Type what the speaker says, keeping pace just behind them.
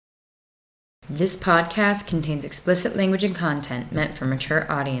This podcast contains explicit language and content meant for mature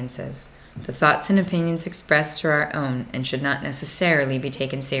audiences. The thoughts and opinions expressed are our own and should not necessarily be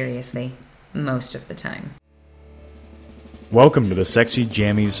taken seriously, most of the time. Welcome to the Sexy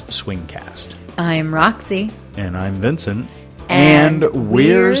Jammies Swingcast. I'm Roxy. And I'm Vincent. And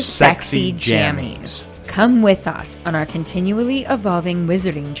we're Sexy Jammies. Come with us on our continually evolving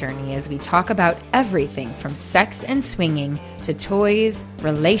wizarding journey as we talk about everything from sex and swinging to toys,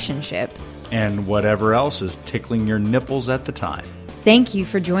 relationships, and whatever else is tickling your nipples at the time. Thank you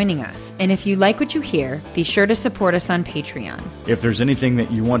for joining us. And if you like what you hear, be sure to support us on Patreon. If there's anything that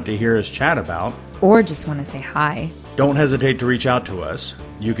you want to hear us chat about, or just want to say hi, don't hesitate to reach out to us.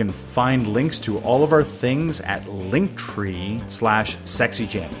 You can find links to all of our things at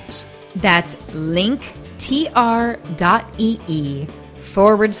linktree/sexyjammies. That's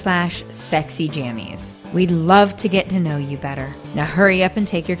linktr.ee/sexyjammies. We'd love to get to know you better. Now hurry up and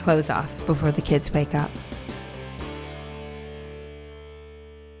take your clothes off before the kids wake up.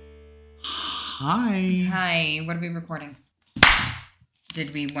 Hi. Hi, what are we recording?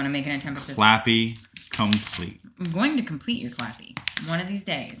 Did we want to make an attempt to... Clappy complete. I'm going to complete your clappy one of these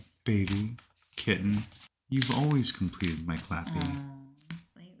days. Baby, kitten, you've always completed my clappy.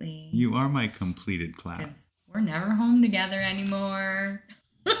 Lately. You are my completed clap. Because we're never home together anymore.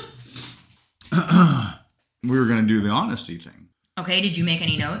 We were going to do the honesty thing. Okay, did you make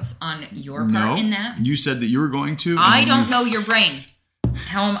any notes on your part in that? You said that you were going to. I don't know your brain.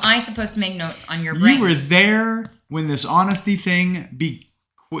 How am I supposed to make notes on your brain? You were there when this honesty thing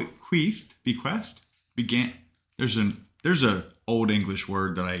began. There's a old English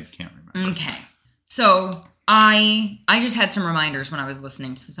word that I can't remember. Okay. So I just had some reminders when I was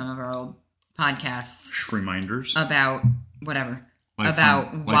listening to some of our old podcasts. Reminders? About whatever. Like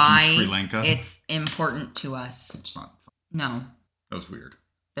about from why Sri Lanka? It's important to us. It's not fun. No. That was weird.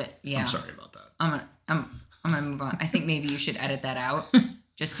 But yeah. I'm sorry about that. I'm gonna move on. I think maybe you should edit that out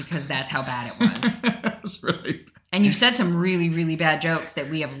just because that's how bad it was. That's really bad. And you've said some really, really bad jokes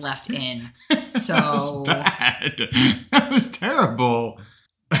that we have left in. So That was bad. That was terrible.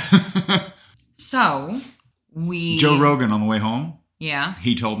 So Joe Rogan on the way home. Yeah.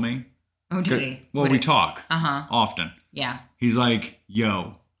 He told me. Oh, did he? Well, we talk. Often. Yeah. He's like,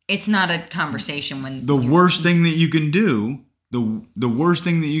 yo. It's not a conversation when the worst thing that you can do, the worst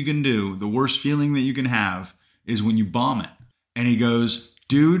thing that you can do, the worst feeling that you can have is when you bomb it. And he goes,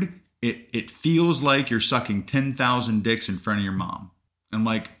 dude, it feels like you're sucking 10,000 dicks in front of your mom. I'm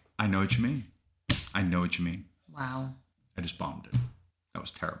like, I know what you mean. I know what you mean. Wow. I just bombed it. That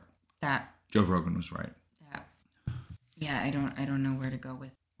was terrible. Joe Rogan was right. Yeah, I don't know where to go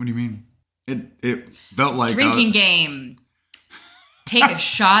with. What do you mean? It felt like drinking game. Take a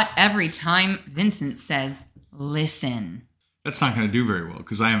shot every time Vincent says, listen. That's not going to do very well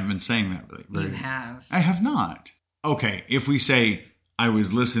because I haven't been saying that really. You have. I have not. Okay, if we say I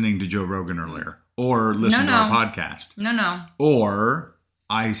was listening to Joe Rogan earlier or listen to our podcast. No. Or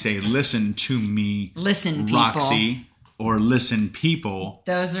I say listen to me, listen people. Roxy, or listen people.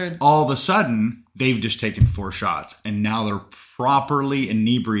 Those are... All of a sudden, they've just taken 4 shots and now they're properly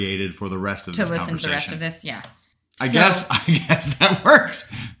inebriated for the rest of this conversation. To listen to the rest of this, yeah. I guess that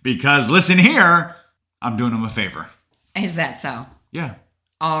works because listen here, I'm doing them a favor. Is that so? Yeah.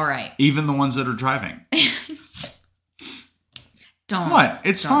 All right. Even the ones that are driving. Don't. What?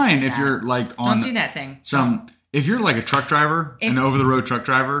 It's don't fine if you're like on. Don't do that thing. If you're like a truck driver, an over the road truck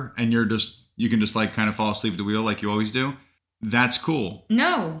driver, and you can just like kind of fall asleep at the wheel like you always do. That's cool.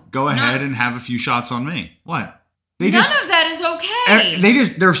 No. Go ahead and have a few shots on me. What? None of that is okay.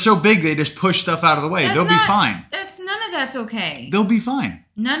 They're so big they just push stuff out of the way. They'll be fine. None of that's okay. They'll be fine.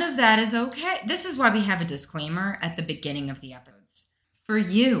 None of that is okay. This is why we have a disclaimer at the beginning of the episodes. For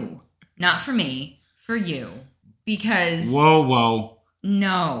you. Not for me. For you. Because... Whoa.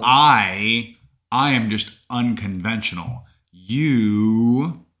 No. I am just unconventional.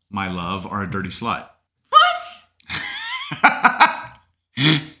 You, my love, are a dirty slut. What?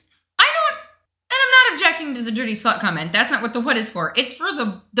 Objecting to the dirty slut comment. That's not what the what is for. It's for the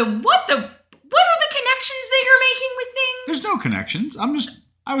what are the connections that you're making with things? There's no connections. I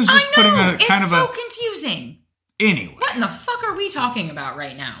was just putting a kind of a... It's so confusing. Anyway. What in the fuck are we talking about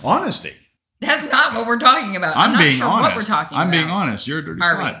right now? Honesty. That's not what we're talking about. I'm not sure what we're talking about. I'm being honest. You're a dirty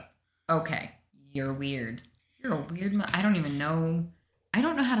slut. Okay. You're weird. You're a weird... I don't even know... I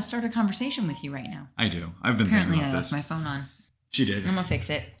don't know how to start a conversation with you right now. I do. I've been Apparently thinking about this. I left my phone on. She did. I'm gonna fix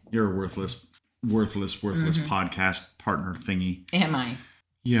it. You're a worthless podcast partner thingy. Am I?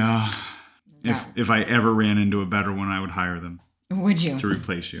 Yeah. If I ever ran into a better one, I would hire them. Would you? To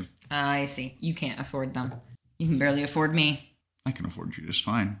replace you. I see. You can't afford them. You can barely afford me. I can afford you just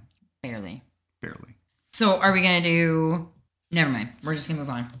fine. Barely. Barely. So are we going to do... Never mind. We're just going to move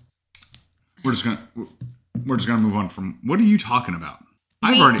on. We're just gonna move on from... What are you talking about?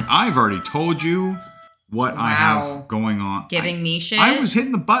 I've already told you what I have going on. Giving me shit? I was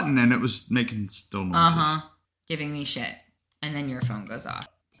hitting the button and it was making still noises. Uh-huh. Giving me shit. And then your phone goes off.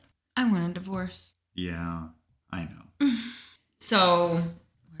 I want a divorce. Yeah, I know. So,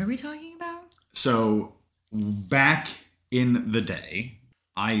 what are we talking about? So, back in the day,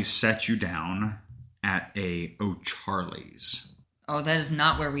 I set you down at a O'Charlie's. Oh, that is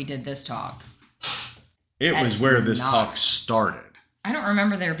not where we did this talk. It was where this talk started. I don't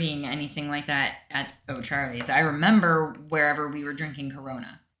remember there being anything like that at O'Charlie's. I remember wherever we were drinking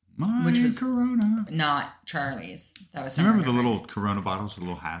Corona. Which was Corona. Not Charlie's. That was remember the little Corona bottles, the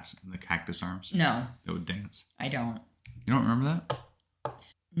little hats, and the cactus arms? No. That would dance. I don't. You don't remember that?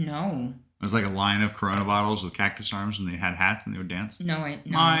 No. It was like a line of Corona bottles with cactus arms, and they had hats, and they would dance. No.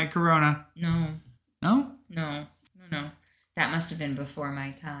 My Corona. No. No? No. That must have been before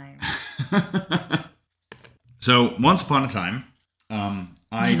my time. So, once upon a time,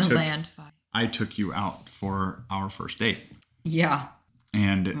 I took you out for our first date. Yeah.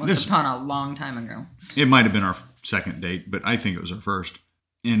 And once upon a long time ago. It might have been our second date, but I think it was our first.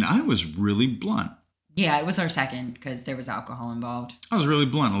 And I was really blunt. Yeah, it was our second because there was alcohol involved. I was really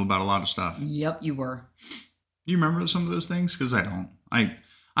blunt about a lot of stuff. Yep, you were. Do you remember some of those things? Because I don't.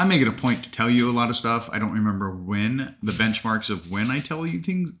 I make it a point to tell you a lot of stuff. I don't remember when, the benchmarks of when I tell you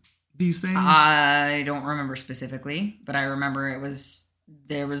these things. I don't remember specifically, but I remember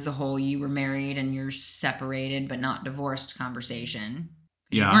there was the whole you were married and you're separated but not divorced conversation.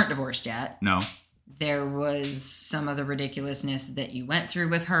 Yeah. You weren't divorced yet. No. There was some of the ridiculousness that you went through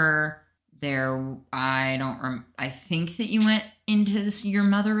with her. I think that you went into your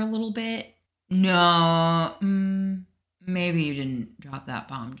mother a little bit. No. Maybe you didn't drop that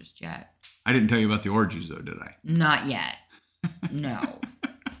bomb just yet. I didn't tell you about the orgies, though, did I? Not yet. No.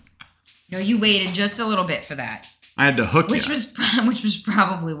 No, you waited just a little bit for that. I had to hook you. Which was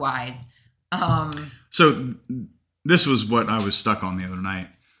probably wise. So this was what I was stuck on the other night.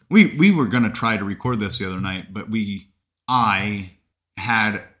 We were going to try to record this the other night, but I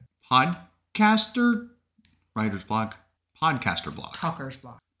had writer's block, podcaster block. Talker's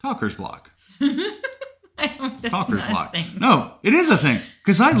block. Talker's block. That's Talker's not block. A thing. No, it is a thing.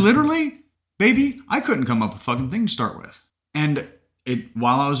 Because I literally, baby, I couldn't come up with a fucking thing to start with. And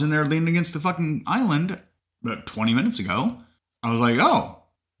while I was in there leaning against the fucking island about 20 minutes ago, I was like, oh,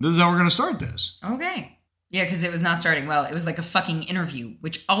 this is how we're going to start this. Okay. Yeah, because it was not starting well. It was like a fucking interview,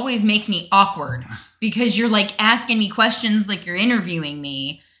 which always makes me awkward because you're like asking me questions like you're interviewing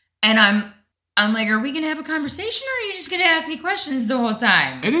me. And I'm like, are we going to have a conversation or are you just going to ask me questions the whole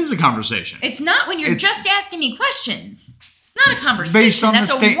time? It is a conversation. It's not when you're just asking me questions. It's not a conversation.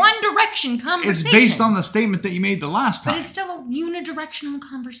 That's a one-direction conversation. It's based on the statement that you made the last time. But it's still a unidirectional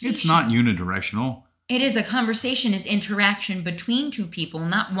conversation. It's not unidirectional. It is. A conversation is interaction between two people,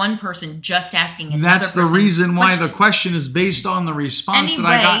 not one person just asking another person. That's the reason why the question is based on the response that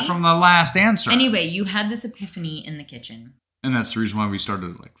I got from the last answer. Anyway, you had this epiphany in the kitchen. And that's the reason why we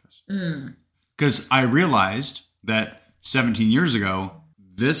started it like this. Because I realized that 17 years ago,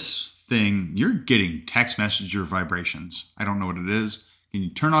 this thing, you're getting text message or vibrations. I don't know what it is. Can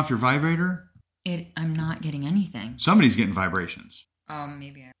you turn off your vibrator? I'm not getting anything. Somebody's getting vibrations.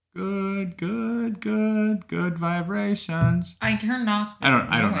 Maybe Good vibrations. I turned off the I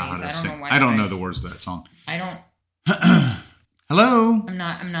don't know how to sing. I don't know the words of that song. I don't. Hello? I'm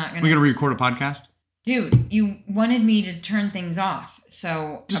not gonna. We're gonna record a podcast? Dude, you wanted me to turn things off,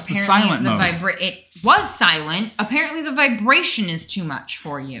 so just apparently the silent mode. It was silent. Apparently, the vibration is too much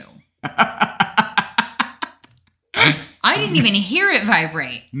for you. I didn't even hear it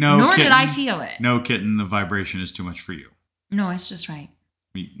vibrate. Nor did I feel it. No, kitten, the vibration is too much for you. No, it's just right.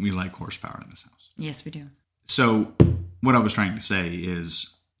 We like horsepower in this house. Yes, we do. So, what I was trying to say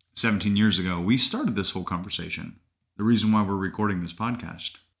is, 17 years ago, we started this whole conversation. The reason why we're recording this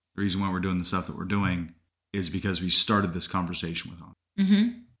podcast, the reason why we're doing the stuff that we're doing, is because we started this conversation with on. Mm-hmm.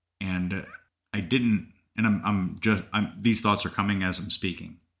 And I didn't, and these thoughts are coming as I'm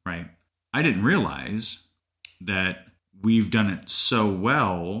speaking, right? I didn't realize that we've done it so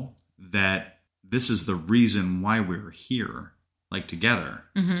well that this is the reason why we're here, like together.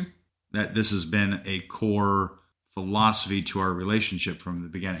 Mm-hmm. That this has been a core philosophy to our relationship from the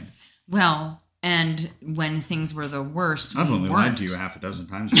beginning. Well, and when things were the worst, I've only lied to you half a dozen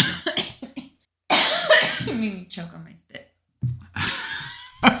times. You made me choke on my spit.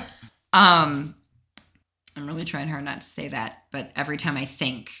 I'm really trying hard not to say that, but every time I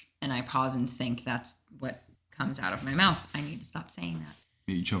think and I pause and think, that's what comes out of my mouth. I need to stop saying that.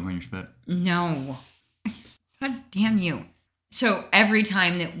 You choke on your spit? No. God damn you. So every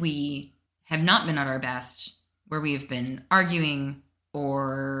time that we have not been at our best, where we have been arguing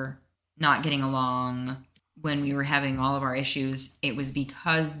or not getting along, when we were having all of our issues, it was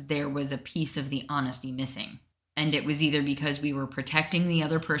because there was a piece of the honesty missing. And it was either because we were protecting the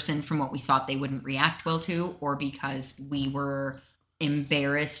other person from what we thought they wouldn't react well to, or because we were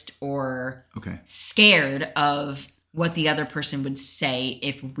embarrassed or scared of what the other person would say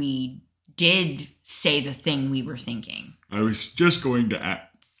if we did say the thing we were thinking. I was just going to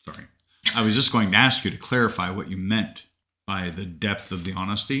ask you to clarify what you meant by the depth of the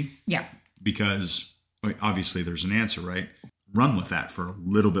honesty. Yeah. Because obviously there's an answer, right? Run with that for a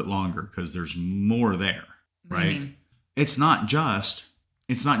little bit longer because there's more there, right? Mm-hmm. It's not just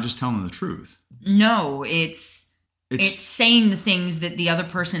telling the truth. No, it's saying the things that the other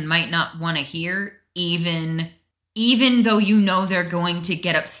person might not want to hear, even though you know they're going to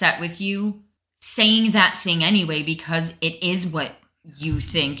get upset with you, saying that thing anyway because it is what you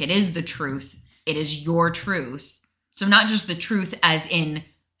think. It is the truth. It is your truth. So not just the truth as in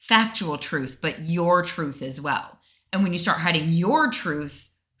factual truth, but your truth as well. And when you start hiding your truth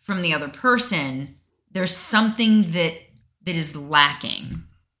from the other person, there's something that is lacking.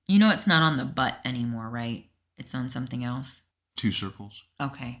 You know it's not on the butt anymore, right? It's on something else. 2 circles.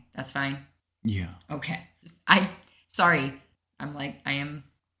 Okay, that's fine. Yeah. Okay. Sorry. I am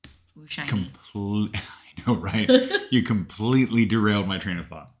shiny. I know, right? You completely derailed my train of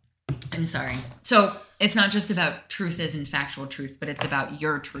thought. I'm sorry. So it's not just about truth as in factual truth, but it's about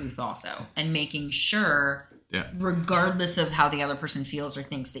your truth also. And making sure, regardless of how the other person feels or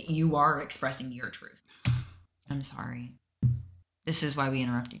thinks, that you are expressing your truth. I'm sorry. This is why we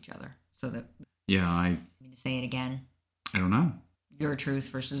interrupt each other. So that... Yeah, I mean to say it again? I don't know. Your truth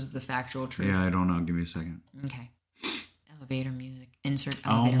versus the factual truth. Yeah, I don't know. Give me a second. Okay. Elevator music. Insert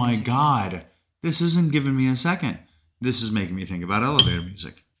elevator music. Oh my God. This isn't giving me a second. This is making me think about elevator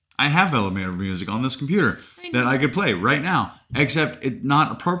music. I have elevator music on this computer that I could play right now, except it's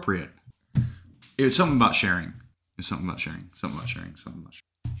not appropriate. It's something about sharing. I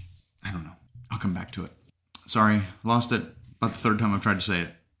don't know. I'll come back to it. Sorry, lost it. About the 3rd time I've tried to say it.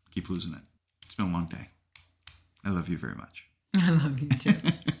 Keep losing it. It's been a long day. I love you very much. I love you too.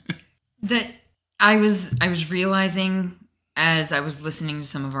 That I was realizing as I was listening to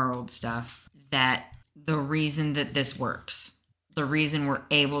some of our old stuff that the reason that this works, the reason we're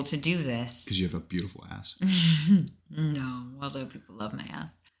able to do this... Because you have a beautiful ass. No, although people love my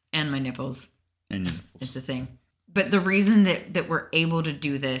ass. And my nipples. And your nipples. It's a thing. But the reason that we're able to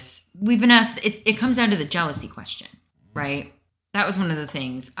do this, we've been asked, it comes down to the jealousy question, right? That was one of the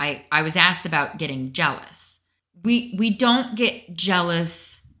things. I was asked about getting jealous. We don't get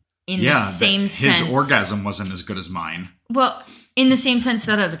jealous in the same sense. His orgasm wasn't as good as mine. Well, in the same sense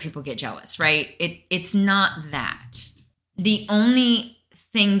that other people get jealous, right? It's not that. The only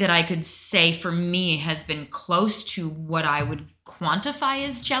thing that I could say for me has been close to what I would quantify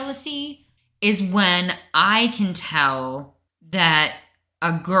as jealousy is when I can tell that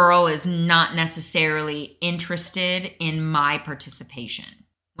a girl is not necessarily interested in my participation.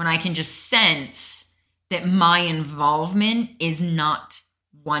 When I can just sense that my involvement is not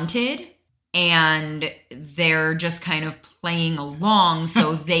wanted and they're just kind of playing along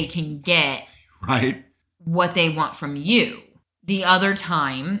so they can get what they want from you. The other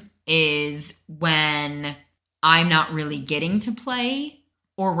time is when I'm not really getting to play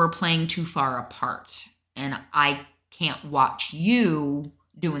or we're playing too far apart and I can't watch you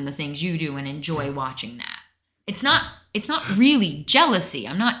doing the things you do and enjoy watching that. It's not really jealousy.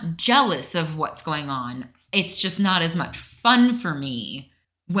 I'm not jealous of what's going on. It's just not as much fun for me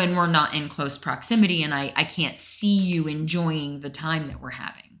when we're not in close proximity and I can't see you enjoying the time that we're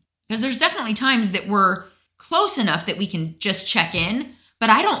having. Because there's definitely times that we're close enough that we can just check in, but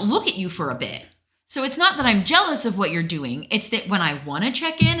I don't look at you for a bit. So it's not that I'm jealous of what you're doing. It's that when I want to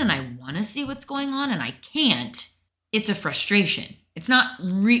check in and I want to see what's going on and I can't, it's a frustration. It's not,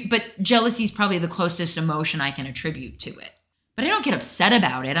 but jealousy is probably the closest emotion I can attribute to it. But I don't get upset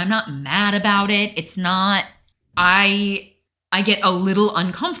about it. I'm not mad about it. It's not, I get a little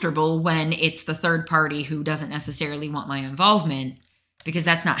uncomfortable when it's the third party who doesn't necessarily want my involvement because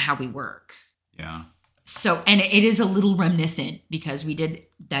that's not how we work. Yeah. So, and it is a little reminiscent because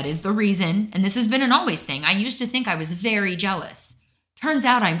that is the reason. And this has been an always thing. I used to think I was very jealous. Turns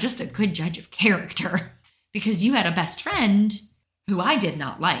out I'm just a good judge of character because you had a best friend who I did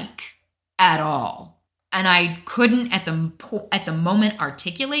not like at all. And I couldn't at the moment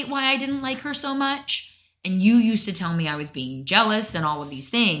articulate why I didn't like her so much. And you used to tell me I was being jealous and all of these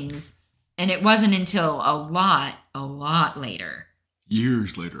things. And it wasn't until a lot later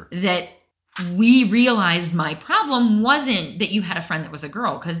Years later. that we realized my problem wasn't that you had a friend that was a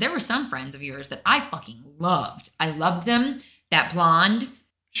girl, because there were some friends of yours that I fucking loved. I loved them. That blonde.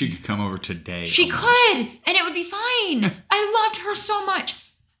 She could come over today. She almost. could, and it would be fine. I loved her so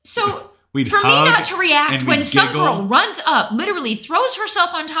much. So We'd for me hug not to react and when we'd some giggle. girl runs up, literally throws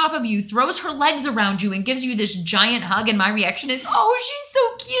herself on top of you, throws her legs around you, and gives you this giant hug, and my reaction is, oh, she's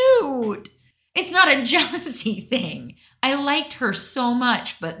so cute. It's not a jealousy thing. I liked her so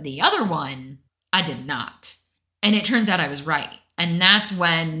much, but the other one, I did not. And it turns out I was right. And that's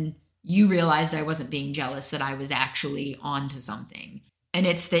when you realized I wasn't being jealous, that I was actually onto something. And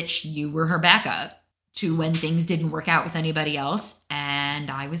it's that you were her backup to when things didn't work out with anybody else, and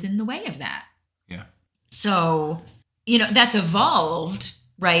I was in the way of that. Yeah. So, that's evolved,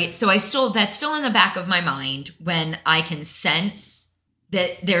 right? So that's still in the back of my mind when I can sense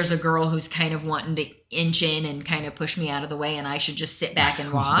that there's a girl who's kind of wanting to inch in and kind of push me out of the way, and I should just sit back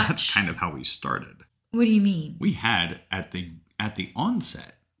and watch. That's kind of how we started. What do you mean? We had at the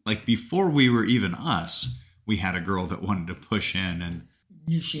onset, like before we were even us, we had a girl that wanted to push in, and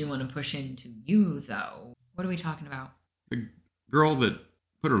She didn't want to push into you, though. What are we talking about? the girl that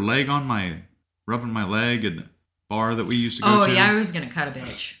put her leg on rubbing my leg at the bar that we used to go to. Oh, yeah, I was going to cut a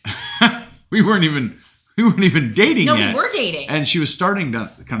bitch. we weren't even dating No, yet. we were dating. And she was starting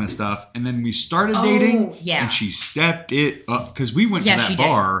that kind of stuff. And then we started dating. Yeah. And she stepped it up because we went Yeah, to she that did.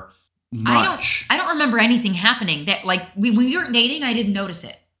 bar much. I don't remember anything happening that, like, when we weren't dating, I didn't notice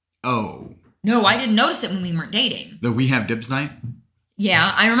it. Oh. No, I didn't notice it when we weren't dating. The We Have Dibs night?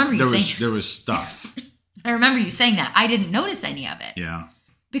 Yeah, I remember you saying There was stuff. I remember you saying that. I didn't notice any of it. Yeah.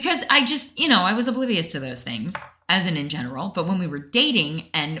 Because I just, I was oblivious to those things, as in general. But when we were dating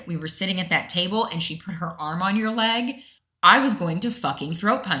and we were sitting at that table and she put her arm on your leg, I was going to fucking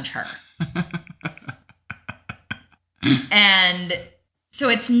throat punch her. And so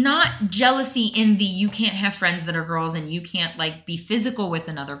it's not jealousy in the you can't have friends that are girls and you can't, like, be physical with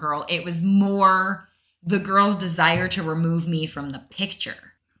another girl. It was more the girl's desire to remove me from the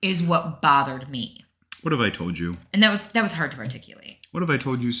picture is what bothered me. What have I told you? And that was hard to articulate. What have I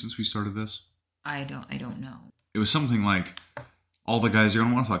told you since we started this? I don't know. It was something like, all the guys are going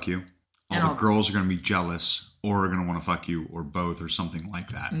to want to fuck you. All the girls are going to be jealous or are going to want to fuck you or both or something like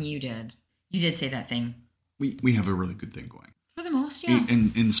that. You did say that thing. We have a really good thing going. For the most, yeah.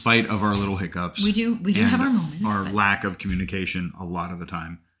 In spite of our little hiccups. We do have our moments. Our lack of communication a lot of the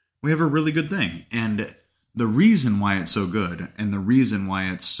time. We have a really good thing. And the reason why it's so good and the reason why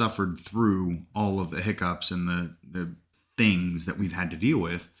it's suffered through all of the hiccups and the things that we've had to deal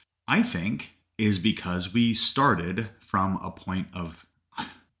with, I think, is because we started from a point of,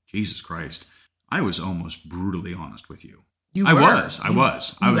 Jesus Christ, I was almost brutally honest with you. I was. I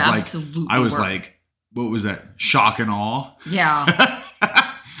was like, what was that? Shock and awe? Yeah.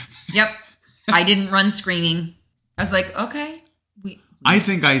 Yep. I didn't run screaming. I was like, okay. I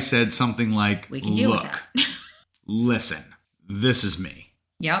think I said something like, we can deal with look, that. listen, this is me.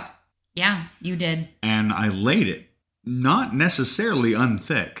 Yep. Yeah, you did. And I laid it, not necessarily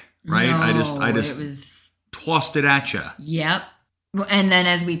unthick, right? No, I just it was... tossed it at you. Yep. Well, and then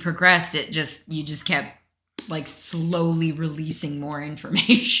as we progressed, you just kept, like, slowly releasing more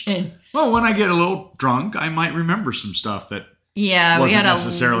information. Well, when I get a little drunk, I might remember some stuff that Yeah, wasn't we had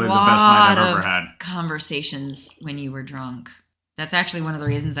necessarily the best night I've ever had. Conversations when you were drunk. That's actually one of the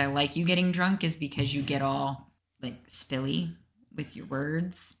reasons I like you getting drunk, is because you get all, like, spilly with your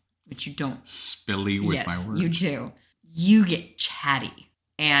words, which you don't. Spilly with my words. You do. You get chatty.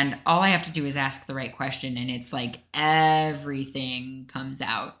 And all I have to do is ask the right question, and it's like everything comes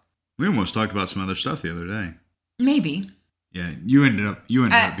out. We almost talked about some other stuff the other day. Maybe. Yeah, you ended up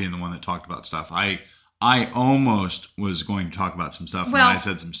being the one that talked about stuff. I almost was going to talk about some stuff, and then I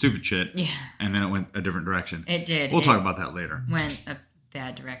said some stupid shit. Yeah. And then it went a different direction. It did. We'll talk about that later. Went a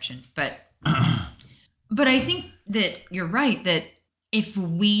bad direction. But I think that you're right, that if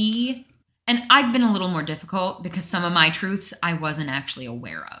we, and I've been a little more difficult because some of my truths I wasn't actually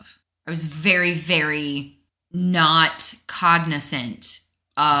aware of. I was very, very not cognizant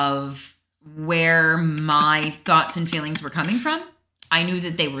of where my thoughts and feelings were coming from. I knew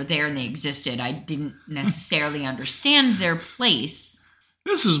that they were there and they existed. I didn't necessarily understand their place.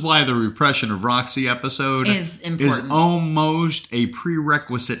 This is why the Repression of Roxy episode is important. Is almost a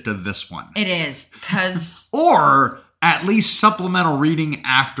prerequisite to this one. It is, because... or at least supplemental reading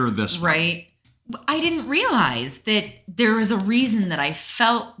after this one. Right. I didn't realize that there was a reason that I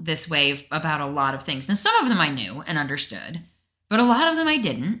felt this way about a lot of things. Now, some of them I knew and understood, but a lot of them I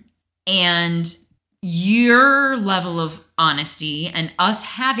didn't. And your level of honesty and us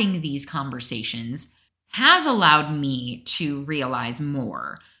having these conversations has allowed me to realize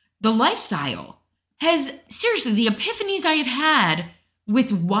more. The lifestyle has, seriously, the epiphanies I have had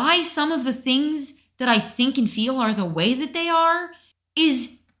with why some of the things that I think and feel are the way that they are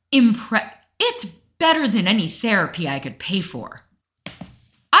is it's better than any therapy I could pay for.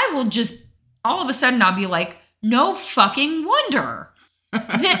 I will just, all of a sudden, I'll be like, no fucking wonder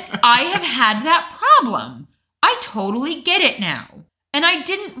that I have had that problem. I totally get it now. And I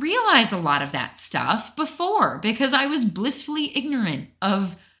didn't realize a lot of that stuff before because I was blissfully ignorant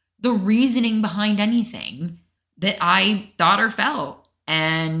of the reasoning behind anything that I thought or felt.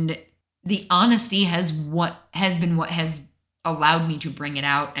 And the honesty has been what has allowed me to bring it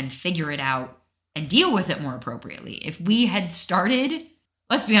out and figure it out and deal with it more appropriately. If we had started,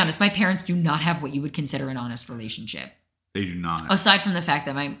 let's be honest, my parents do not have what you would consider an honest relationship. They do not. Aside from the fact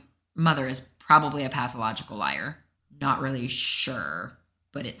that my mother is probably a pathological liar. Not really sure,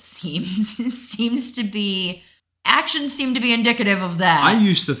 but it seems to be, actions seem to be indicative of that. I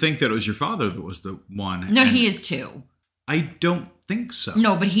used to think that it was your father that was the one. No, he is too. I don't think so.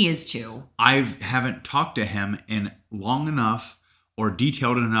 No, but he is too. I haven't talked to him in long enough or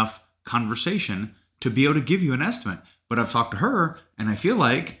detailed enough conversation to be able to give you an estimate. But I've talked to her, and I feel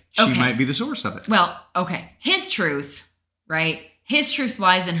like she might be the source of it. Well, okay. His truth, right? His truth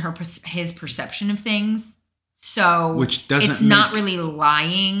lies in his perception of things. So which doesn't it's not really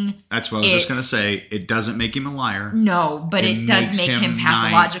lying. That's what I was just going to say. It doesn't make him a liar. No, but it does make him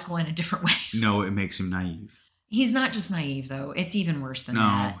pathological in a different way. No, it makes him naive. He's not just naive, though. It's even worse than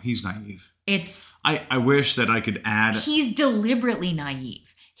that. No, he's naive. I wish that I could add... He's deliberately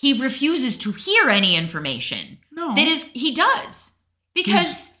naive. He refuses to hear any information. No. He does.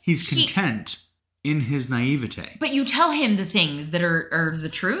 Because... He's content in his naivete. But you tell him the things that are the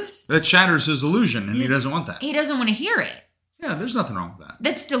truth. That shatters his illusion, and he doesn't want that. He doesn't want to hear it. Yeah, there's nothing wrong with that.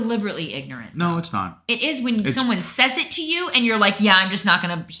 That's deliberately ignorant. No, it's not. It is when someone says it to you, and you're like, yeah, I'm just not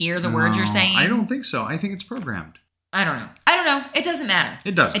going to hear the words you're saying. I don't think so. I think it's programmed. I don't know. It doesn't matter.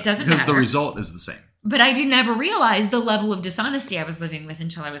 It doesn't. It doesn't matter. Because the result is the same. But I didn't ever realize the level of dishonesty I was living with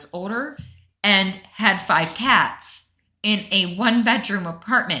until I was older and had 5 cats in a 1-bedroom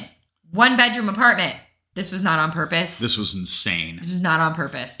apartment. 1-bedroom apartment. This was not on purpose. This was insane. It was not on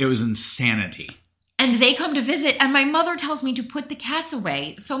purpose. It was insanity. And they come to visit, and my mother tells me to put the cats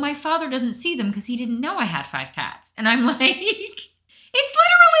away so my father doesn't see them because he didn't know I had 5 cats. And I'm like, it's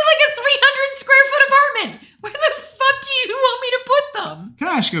literally like a 300 square foot apartment. Where the fuck do you want me to put them? Can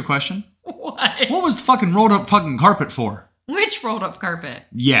I ask you a question? What? What was the fucking rolled up fucking carpet for? Which rolled up carpet?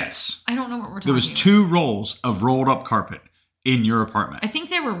 Yes. I don't know what we're talking about. There was 2 rolls of rolled up carpet in your apartment. I think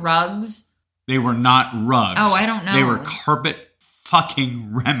they were rugs. They were not rugs. Oh, I don't know. They were carpet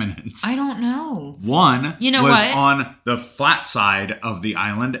fucking remnants. I don't know. One was what? On the flat side of the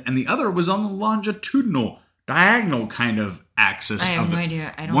island, and the other was on the longitudinal, diagonal kind of axis. I have no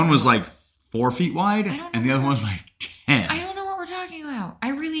idea. One was like 4 feet wide, and the other one was like 10. I don't know what we're talking about. I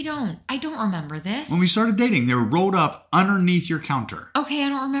really don't. I don't remember this. When we started dating, they were rolled up underneath your counter. Okay, I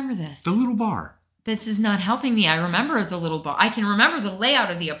don't remember this. The little bar. This is not helping me. I remember the little bar. I can remember the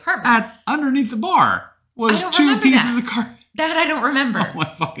layout of the apartment. Underneath the bar was 2 pieces of carpet. That I don't remember. Oh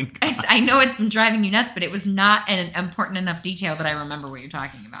my fucking God. I know it's been driving you nuts, but it was not an important enough detail that I remember what you're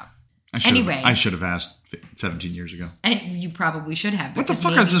talking about. I should have asked 17 years ago. And you probably should have. What the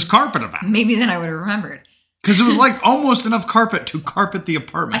fuck is this carpet about? Maybe then I would have remembered. Because it was like almost enough carpet to carpet the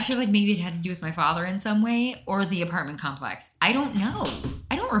apartment. I feel like maybe it had to do with my father in some way or the apartment complex. I don't know.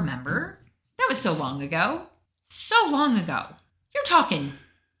 I don't remember. That was so long ago. So long ago. You're talking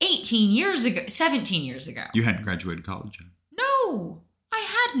 18 years ago, 17 years ago. You hadn't graduated college yet. No, I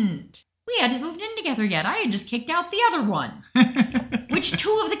hadn't. We hadn't moved in together yet. I had just kicked out the other one. Which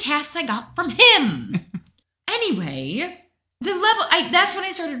 2 of the cats I got from him. Anyway, that's when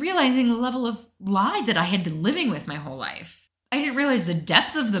I started realizing the level of lie that I had been living with my whole life. I didn't realize the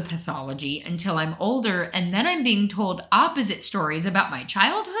depth of the pathology until I'm older, and then I'm being told opposite stories about my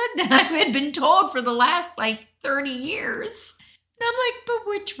childhood that I had been told for the last, 30 years. And I'm like, but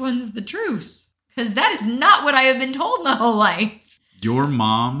which one's the truth? Because that is not what I have been told my whole life. Your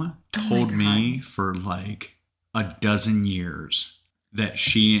mom told me for a dozen years that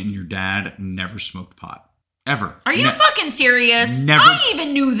she and your dad never smoked pot. Ever. Are you fucking serious? Never. I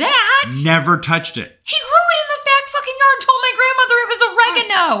even knew that. Never touched it. He grew it in the back fucking yard, told my grandmother it was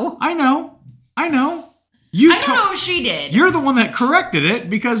oregano. I know. I don't know if she did. You're the one that corrected it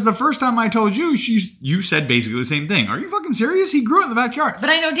because the first time I told you, you said basically the same thing. Are you fucking serious? He grew it in the backyard.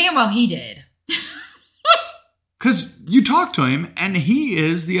 But I know damn well he did. Because you talk to him, and he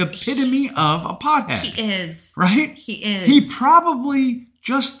is the epitome of a pothead. He is. Right? He is. He probably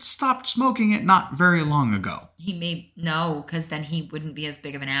just stopped smoking it not very long ago. No, because then he wouldn't be as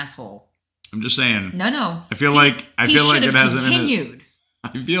big of an asshole. I'm just saying. No. I feel like it hasn't continued.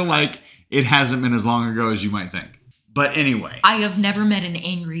 I feel like it hasn't been as long ago as you might think. But anyway. I have never met an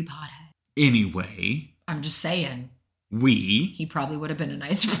angry pothead. Anyway. I'm just saying. He probably would have been a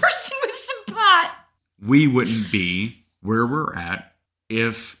nice person with some pot. We wouldn't be where we're at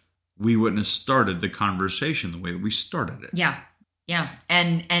if we wouldn't have started the conversation the way that we started it. Yeah.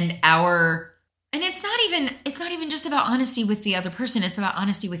 And it's not even just about honesty with the other person. It's about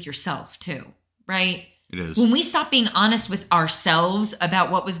honesty with yourself too, right? It is. When we stopped being honest with ourselves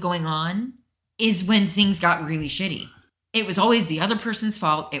about what was going on is when things got really shitty. It was always the other person's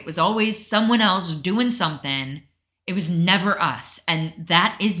fault. It was always someone else doing something. It was never us. And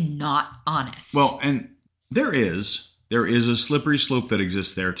that is not honest. Well, and there is a slippery slope that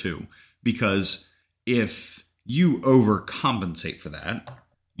exists there too. Because if you overcompensate for that,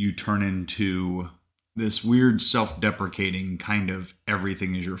 you turn into this weird self-deprecating kind of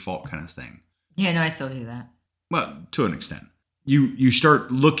everything is your fault kind of thing. Yeah, no, I still do that. Well, to an extent. You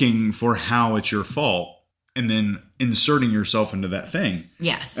start looking for how it's your fault and then inserting yourself into that thing.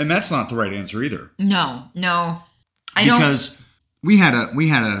 Yes. And that's not the right answer either. No. Because we had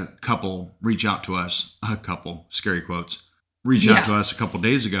a couple reach out to us, scary quotes, out to us a couple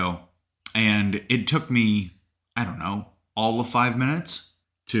days ago. And it took me, I don't know, all of 5 minutes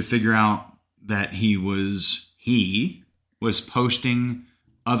to figure out that he was posting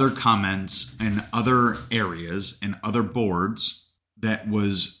other comments in other areas and other boards that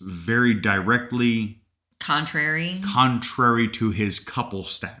was very directly contrary to his couple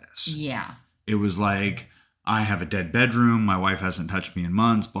status. Yeah. It was like, I have a dead bedroom. My wife hasn't touched me in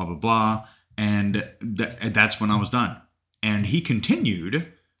months, blah, blah, blah. And that's when I was done. And he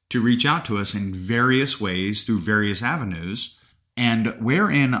continued to reach out to us in various ways through various avenues. And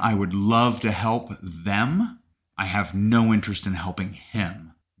wherein I would love to help them, I have no interest in helping him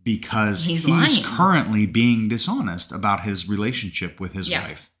because he's currently being dishonest about his relationship with his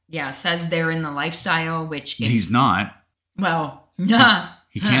wife. Yeah, says they're in the lifestyle, which... he's not. Well, nah.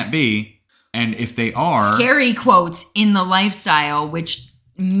 He can't be. And if they are... Scary quotes, in the lifestyle, which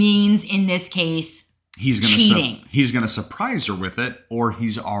means in this case... cheating. He's going to surprise her with it, or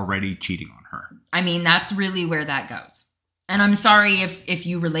he's already cheating on her. I mean, that's really where that goes. And I'm sorry if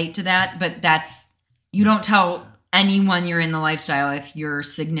you relate to that, but you don't tell anyone you're in the lifestyle if your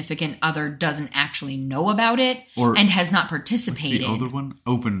significant other doesn't actually know about it and has not participated. What's the other one?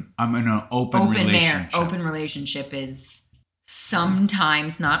 I'm in an open relationship. Open relationship is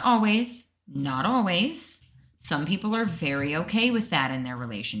sometimes, not always. Some people are very okay with that in their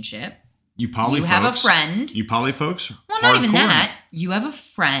relationship. You have a friend. You poly folks? Well, not even that. You have a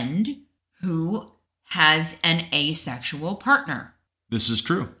friend who has an asexual partner. This is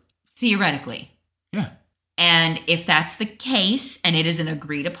true. Theoretically. Yeah. And if that's the case, and it is an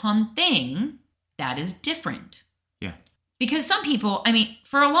agreed upon thing, that is different. Yeah. Because some people, I mean,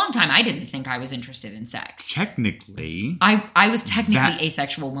 for a long time, I didn't think I was interested in sex. Technically. I was technically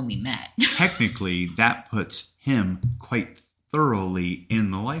asexual when we met. Technically, that puts him quite thoroughly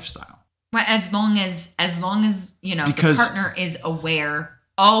in the lifestyle. Well, as long as the partner is aware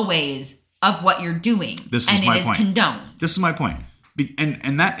always of what you're doing, and it is condoned. This is my point,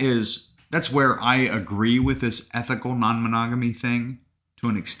 and that's where I agree with this ethical non-monogamy thing to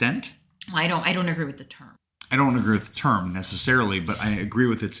an extent. Well, I don't agree with the term. I don't agree with the term necessarily, but I agree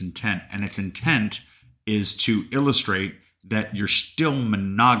with its intent, and its intent is to illustrate that you're still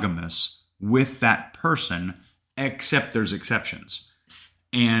monogamous with that person, except there's exceptions,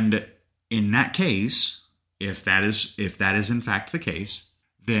 and in that case, if that is in fact the case,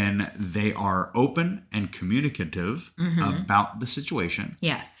 then they are open and communicative about the situation.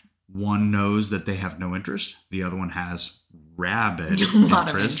 Yes. One knows that they have no interest. The other one has rabid a lot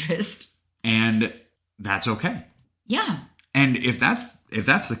of interest. And that's okay. Yeah. And if that's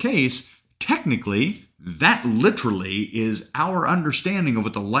the case, technically, that literally is our understanding of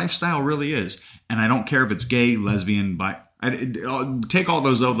what the lifestyle really is. And I don't care if it's gay, lesbian, bi. Take all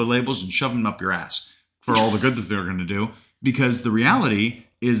those other labels and shove them up your ass for all the good that they're going to do. Because the reality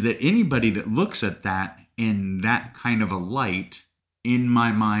is that anybody that looks at that in that kind of a light, in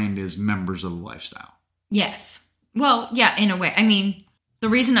my mind, is members of the lifestyle. Yes. Well, yeah, in a way. I mean, the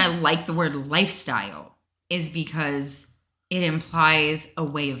reason I like the word lifestyle is because it implies a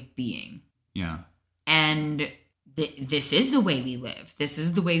way of being. Yeah. And this is the way we live. This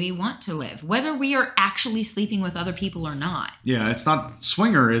is the way we want to live, whether we are actually sleeping with other people or not. Yeah, it's not,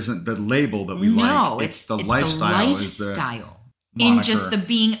 swinger isn't the label that we like. No, it's the lifestyle. Is the in just the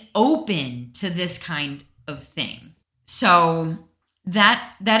being open to this kind of thing. So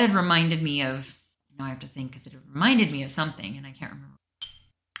That had reminded me of, now I have to think because it reminded me of something and I can't remember.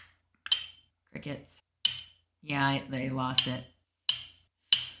 Crickets. Yeah, they lost it.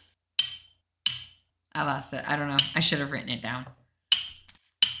 I lost it. I don't know. I should have written it down.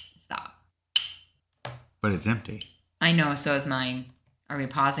 Stop. But it's empty. I know, so is mine. Are we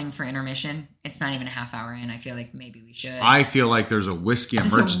pausing for intermission? It's not even a half hour in. I feel like maybe we should. I feel like there's a whiskey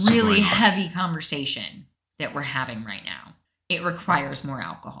emergency. It's a really heavy conversation that we're having right now. It requires more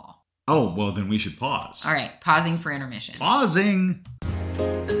alcohol. Oh, well, then we should pause. All right, pausing for intermission. Pausing.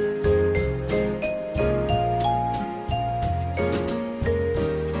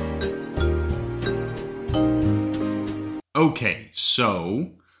 Okay,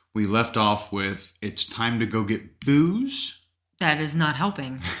 so we left off with it's time to go get booze. That is not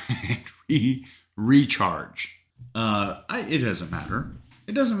helping. And recharge. It doesn't matter.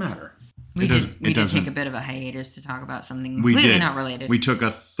 It doesn't matter. We did take a bit of a hiatus to talk about something completely not related. We took a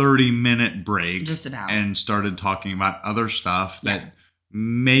 30-minute break. Just about. And started talking about other stuff that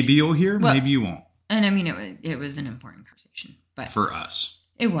maybe you'll hear, maybe you won't. And I mean, it was an important conversation. But for us.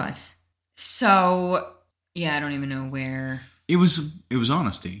 It was. So, yeah, I don't even know where. It was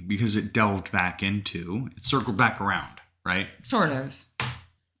honesty because it delved back into, it circled back around, right? Sort of.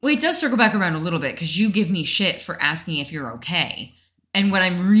 Well, it does circle back around a little bit because you give me shit for asking if you're okay. And what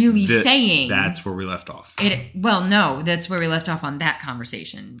I'm really saying... That's where we left off. No, that's where we left off on that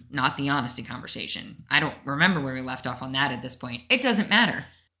conversation, not the honesty conversation. I don't remember where we left off on that at this point. It doesn't matter.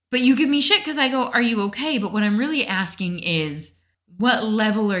 But you give me shit because I go, are you okay? But what I'm really asking is, what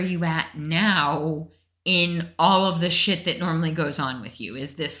level are you at now in all of the shit that normally goes on with you?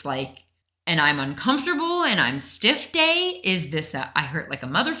 Is this like, and I'm uncomfortable and I'm stiff day? Is this I hurt like a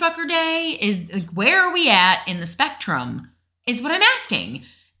motherfucker day? Is like, where are we at in the spectrum is what I'm asking.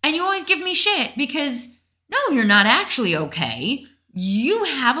 And you always give me shit because no, you're not actually okay. You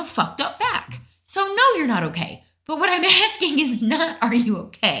have a fucked up back. So no, you're not okay. But what I'm asking is not, are you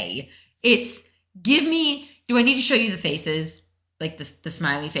okay? It's do I need to show you the faces? Like the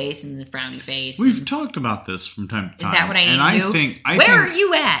smiley face and the frowny face. We've talked about this from time to time. Is that what I need to do? Where are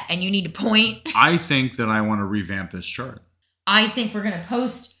you at? And you need to point. I think that I want to revamp this chart. I think we're going to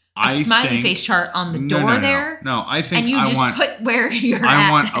post a smiley face chart on the door there. No, I think and you just put where you're at.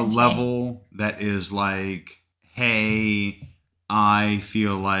 I want a level that is like, hey, I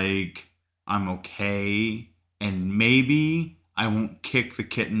feel like I'm okay. And maybe I won't kick the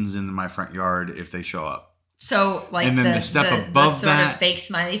kittens into my front yard if they show up. So, like, and then the step above sort of fake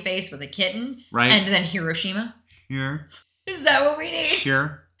smiley face with a kitten, right? And then Hiroshima. Here, is that what we need?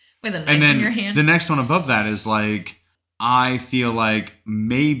 Sure. With a knife in your hand. The next one above that is like, I feel like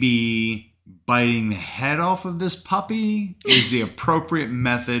maybe biting the head off of this puppy is the appropriate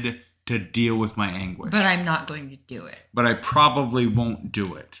method to deal with my anguish. But I'm not going to do it. But I probably won't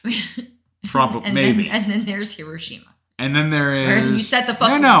do it. Probably, maybe. And then there's Hiroshima. And then there is... Where you set the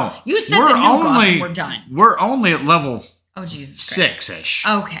fuck... No. You set the nuke off and we're done. We're only at level... Oh, Jesus 6-ish.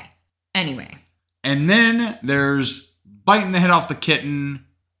 Okay. Anyway. And then there's biting the head off the kitten,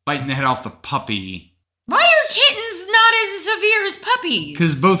 biting the head off the puppy. Why are kittens not as severe as puppies?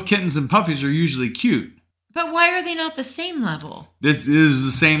 Because both kittens and puppies are usually cute. But why are they not the same level? This is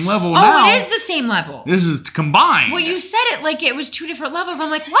the same level now. Oh, it is the same level. This is combined. Well, you said it like it was two different levels. I'm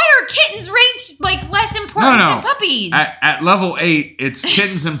like, why are kittens ranked like less important than puppies? At level 8, it's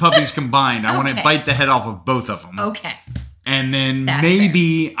kittens and puppies combined. I want to bite the head off of both of them. Okay. And then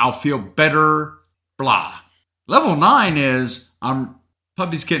maybe I'll feel better, blah. Level 9 is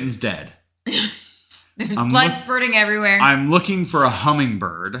puppies, kittens, dead. There's blood spurting everywhere. I'm looking for a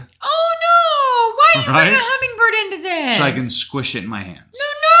hummingbird. Oh, no. Why are you putting a hummingbird into this? So I can squish it in my hands.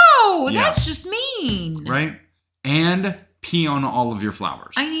 No. Yeah. That's just mean. Right? And pee on all of your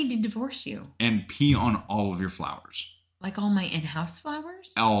flowers. I need to divorce you. And pee on all of your flowers. Like all my in-house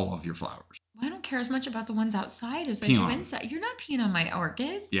flowers? All of your flowers. Well, I don't care as much about the ones outside as I do inside. You're not peeing on my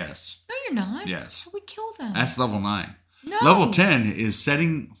orchids. Yes. No, you're not. Yes. I would kill them. That's level 9. No. Level 10 is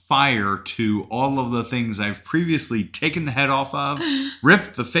setting fire to all of the things I've previously taken the head off of,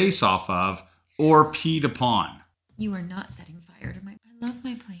 ripped the face off of, or peed upon. You are not setting fire to my... I love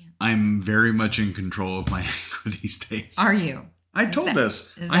my plants. I'm very much in control of my anger these days. Are you? I told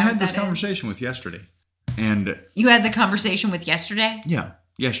this. I had this conversation with yesterday. And you had the conversation with yesterday? Yeah.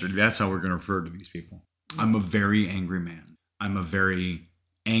 Yesterday. That's how we're going to refer to these people. I'm a very angry man. I'm a very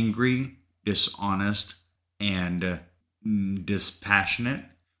angry, dishonest, and dispassionate.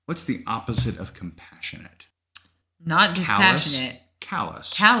 What's the opposite of compassionate? Not dispassionate.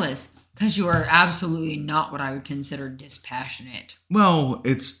 Callous. Callous. Because you are absolutely not what I would consider dispassionate. Well,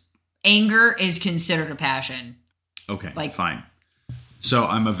 it's... Anger is considered a passion. Okay, fine. So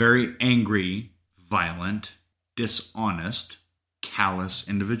I'm a very angry, violent, dishonest, callous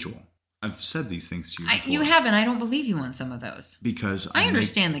individual. I've said these things to you before. You haven't. I don't believe you on some of those. Because I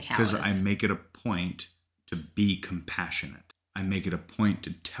understand the callous. Because I make it a point to be compassionate. I make it a point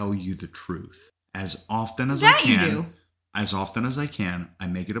to tell you the truth. As often as I can. You do. As often as I can, I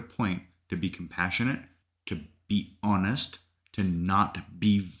make it a point to be compassionate, to be honest, to not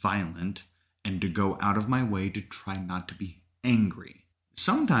be violent, and to go out of my way to try not to be angry.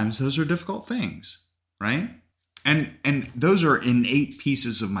 Sometimes those are difficult things, right? And those are innate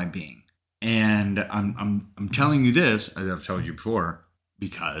pieces of my being. And I'm telling you this, as I've told you before,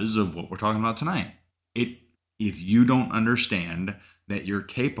 because of what we're talking about tonight. If you don't understand that you're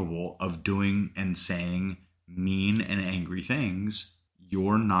capable of doing and saying mean and angry things,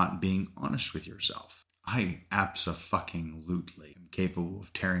 you're not being honest with yourself. I abso-fucking-lutely am capable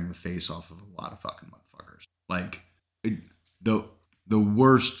of tearing the face off of a lot of fucking motherfuckers. Like, the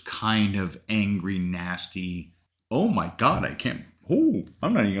worst kind of angry, nasty, oh my God, I'm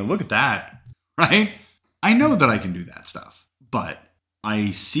not even gonna look at that, right? I know that I can do that stuff, but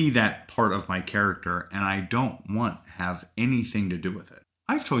I see that part of my character and I don't want to have anything to do with it.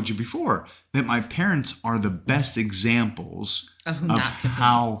 I've told you before that my parents are the best examples of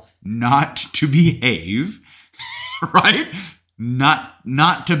how not to behave, right?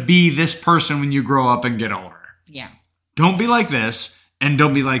 Not to be this person when you grow up and get older. Yeah. Don't be like this and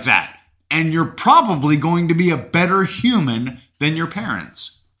don't be like that. And you're probably going to be a better human than your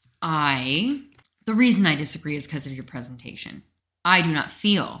parents. The reason I disagree is because of your presentation. I do not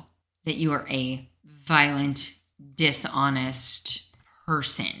feel that you are a violent, dishonest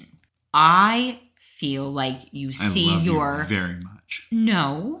person. I feel like you see you very much.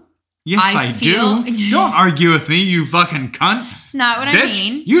 No. Yes, I do. Don't argue with me, you fucking cunt. It's not what Bitch, I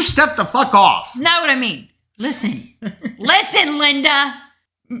mean. You step the fuck off. It's not what I mean. Listen. Listen, Linda.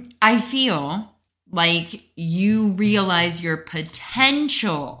 I feel like you realize your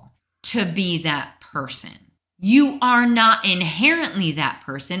potential to be that person. You are not inherently that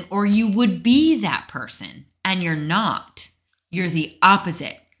person, or you would be that person, and you're not. You're the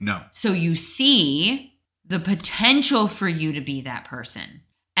opposite. No. So you see the potential for you to be that person,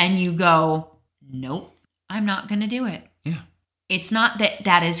 and you go, nope, I'm not going to do it. Yeah. It's not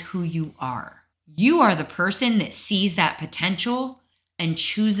that is who you are. You are the person that sees that potential and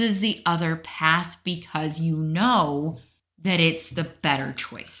chooses the other path because you know that it's the better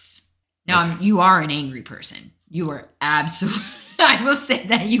choice. Now, you are an angry person. You are absolutely, I will say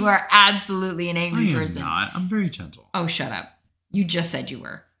that you are absolutely an angry person. I'm not. I'm very gentle. Oh, shut up. You just said you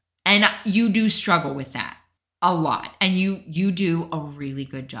were. And you do struggle with that a lot. And you do a really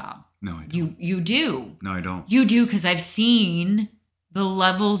good job. No, I don't. You do. No, I don't. You do, because I've seen the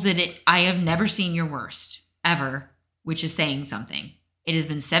level I have never seen your worst, ever, which is saying something. It has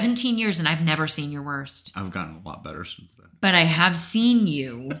been 17 years and I've never seen your worst. I've gotten a lot better since then. But I have seen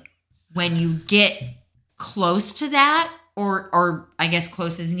you when you get close to that, or I guess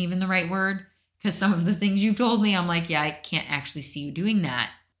close isn't even the right word, because some of the things you've told me, I'm like, yeah, I can't actually see you doing that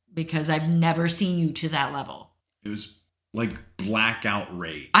because I've never seen you to that level. It was like blackout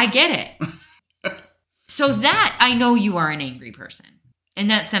rage. I get it. So that, I know you are an angry person. And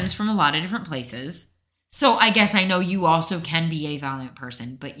that stems from a lot of different places. So I guess I know you also can be a violent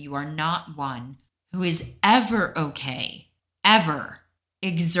person, but you are not one who is ever okay, ever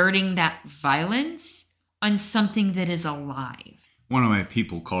exerting that violence on something that is alive. One of my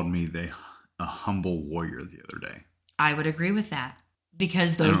people called me a humble warrior the other day. I would agree with that,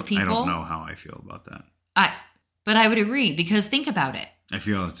 because those people... I don't know how I feel about that. But I would agree, because think about it. I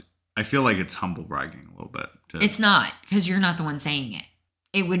feel like it's humble bragging a little bit. It's not, because you're not the one saying it.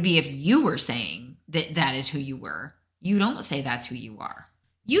 It would be if you were saying that is who you were. You don't say that's who you are.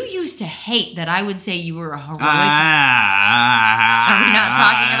 You used to hate that I would say you were a heroic... Are we not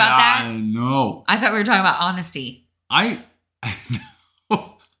talking about that? No. I thought we were talking about honesty. I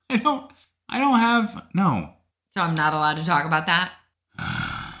don't have... No. So I'm not allowed to talk about that?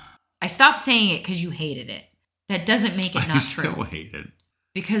 I stopped saying it because you hated it. That doesn't make it not true. I still hate it.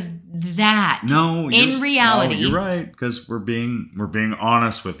 Because that, in reality... No, you're right, because we're being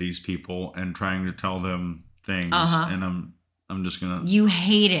honest with these people and trying to tell them things, and I'm just gonna... You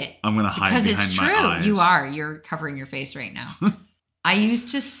hate it. I'm gonna hide behind my eyes. Because it's true. You are. You're covering your face right now. I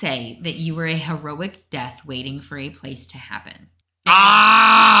used to say that you were a heroic death waiting for a place to happen.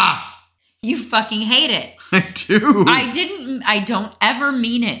 You fucking hate it. I do. I don't ever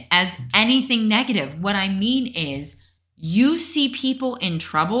mean it as anything negative. What I mean is, you see people in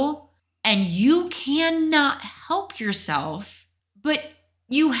trouble and you cannot help yourself, but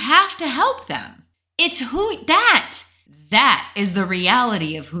you have to help them. It's That is the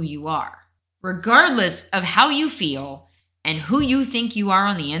reality of who you are. Regardless of how you feel and who you think you are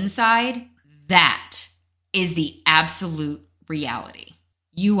on the inside, that is the absolute reality.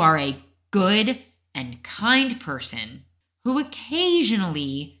 You are a good and kind person who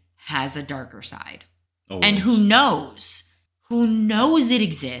occasionally has a darker side. Always. And who knows it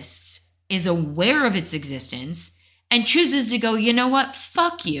exists, is aware of its existence, and chooses to go, you know what,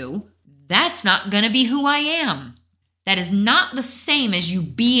 fuck you. That's not going to be who I am. That is not the same as you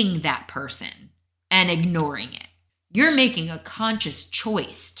being that person and ignoring it. You're making a conscious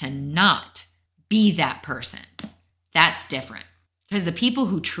choice to not be that person. That's different. Because the people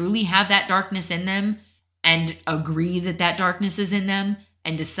who truly have that darkness in them and agree that that darkness is in them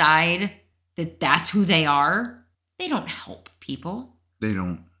and decide that that's who they are, they don't help people. They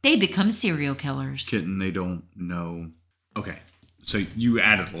don't. They become serial killers. Kitten, they don't know. Okay, so you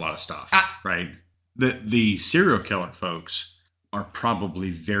added a lot of stuff, right? The serial killer folks are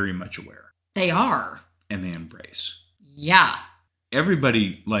probably very much aware. They are. And they embrace. Yeah.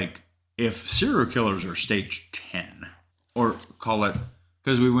 Everybody, like, if serial killers are stage 10, or call it,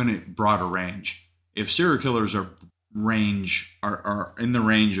 because we went at broader range, if serial killers are in the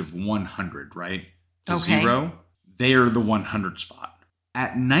range of 100, right? To zero, they are the 100 spot.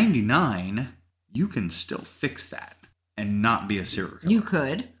 At 99, you can still fix that and not be a serial killer. You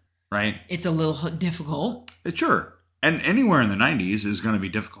could. Right? It's a little difficult. Sure. And anywhere in the 90s is going to be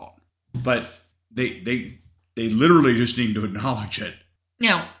difficult. But they literally just need to acknowledge it.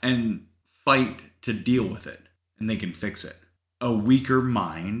 No. And fight to deal with it. And they can fix it. A weaker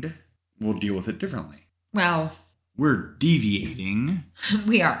mind will deal with it differently. Well, we're deviating.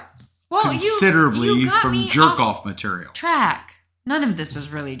 We are. Well, considerably you got from jerk-off material. Track. None of this was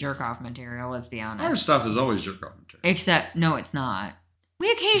really jerk-off material, let's be honest. Our stuff is always jerk-off material. Except, no, it's not. We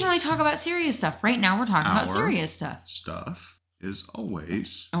occasionally talk about serious stuff. Right now, we're talking about serious stuff. Stuff is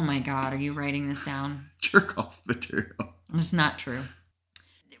always... Oh my God, are you writing this down? Jerk-off material. It's not true.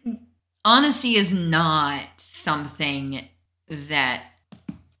 Honesty is not something that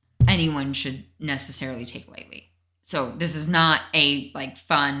anyone should necessarily take lightly. So this is not a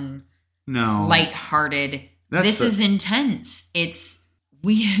fun, lighthearted. This is intense. It's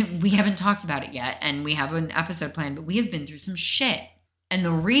we haven't talked about it yet, and we have an episode planned, but we have been through some shit. And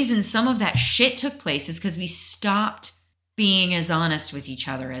the reason some of that shit took place is because we stopped being as honest with each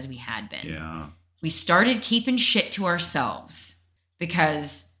other as we had been. Yeah. We started keeping shit to ourselves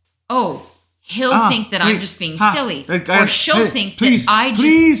because, he'll think that I'm just being silly. Or she'll think that I just...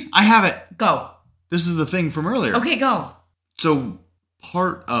 Please, I have it. Go. This is the thing from earlier. Okay, go. So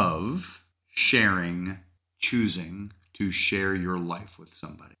part of choosing to share your life with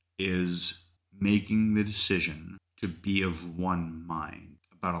somebody is making the decision to be of one mind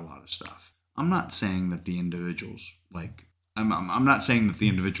about a lot of stuff. I'm not saying that the individuals I'm not saying that the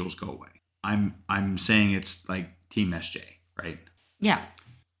individuals go away. I'm saying it's like Team SJ, right? Yeah.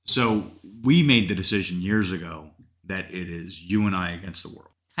 So we made the decision years ago that it is you and I against the world.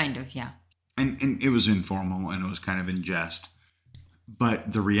 Kind of, yeah. And it was informal and it was kind of in jest.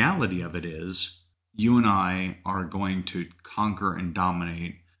 But the reality of it is you and I are going to conquer and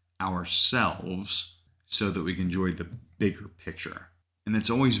dominate ourselves so that we can enjoy the bigger picture. And it's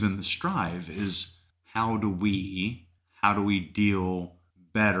always been the strive is how do we deal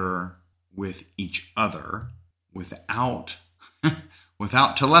better with each other without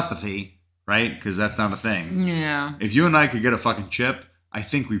telepathy, right? Because that's not a thing. Yeah. If you and I could get a fucking chip, I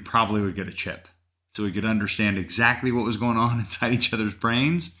think we probably would get a chip. So we could understand exactly what was going on inside each other's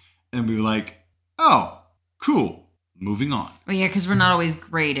brains. And be like, oh, cool. Moving on. Well, yeah, because we're not always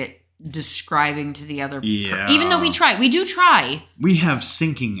great at describing to the other Yeah. Even though we do try. We have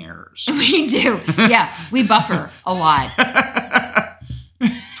syncing errors. We do. Yeah, we buffer a lot.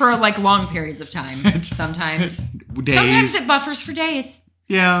 For long periods of time. Sometimes. Days. Sometimes it buffers for days.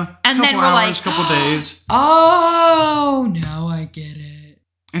 Yeah. And then we're hours, couple days. Oh, now I get it.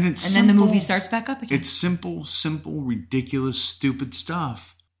 And then the movie starts back up again. It's simple, ridiculous, stupid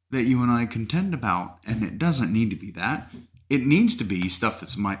stuff that you and I contend about. And it doesn't need to be that. It needs to be stuff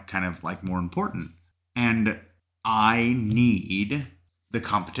that's kind of more important. And I need the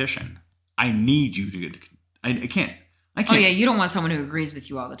competition. I need you to get... I can't. Oh, yeah, you don't want someone who agrees with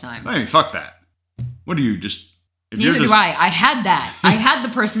you all the time. I mean, fuck that. What do you just... Neither do I. I had that. I had the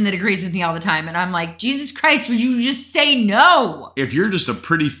person that agrees with me all the time. And I'm like, Jesus Christ, would you just say no? If you're just a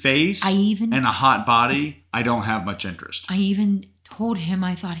pretty face and a hot body, I don't have much interest. I even told him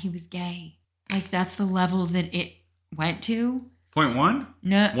I thought he was gay. That's the level that it went to. 0.1?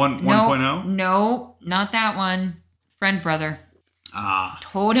 No. 1.0? No, not that one. Friend brother. Ah.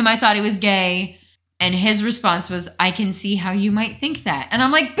 Told him I thought he was gay. And his response was, I can see how you might think that. And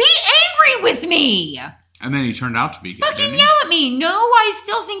I'm like, be angry with me. And then he turned out to be gay, Fucking yell at me. No, I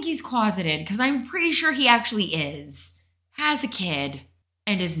still think he's closeted because I'm pretty sure he actually is. Has a kid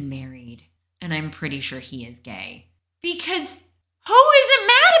and is married. And I'm pretty sure he is gay. Because who isn't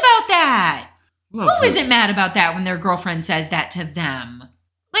mad about that? Who isn't mad about that when their girlfriend says that to them?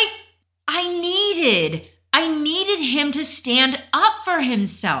 Like, I needed him to stand up for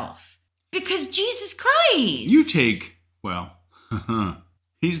himself. Because Jesus Christ. You take, well,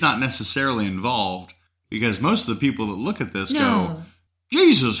 he's not necessarily involved because most of the people that look at this go,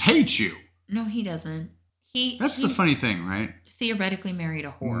 Jesus hates you. No, he doesn't. That's the funny thing, right? Theoretically married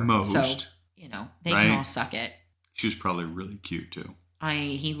a whore. Most. So, they can all suck it. She was probably really cute too.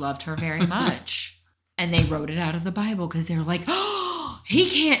 He loved her very much. And they wrote it out of the Bible because they were like, oh, he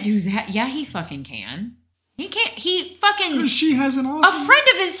can't do that. Yeah, he fucking can. He can't. He fucking. She has an awesome. A friend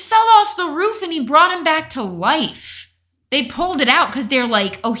of his fell off the roof and he brought him back to life. They pulled it out because they're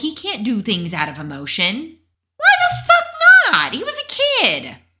like, oh, he can't do things out of emotion. Why the fuck not? He was a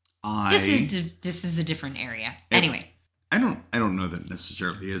kid. This is a different area. Anyway. I don't know that it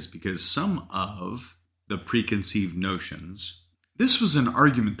necessarily is because some of the preconceived notions, this was an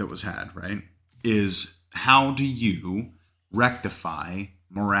argument that was had, right? Is how do you rectify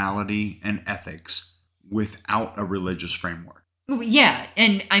morality and ethics without a religious framework? Yeah,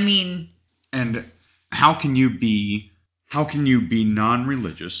 and I mean... And how can you be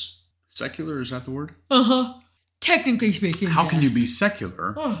non-religious? Secular, is that the word? Uh-huh. Technically speaking, how can you be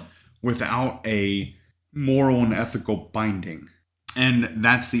secular without a moral and ethical binding? And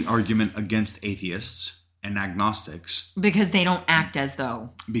that's the argument against atheists and agnostics. Because they don't act as though.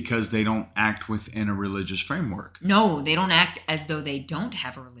 Because they don't act within a religious framework. No, they don't act as though they don't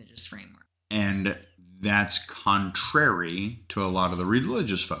have a religious framework. And that's contrary to a lot of the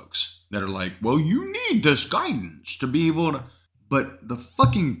religious folks that are like, well, you need this guidance to be able to... But the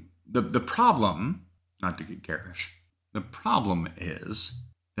problem, not to get garish, the problem is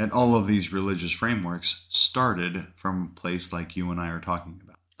that all of these religious frameworks started from a place like you and I are talking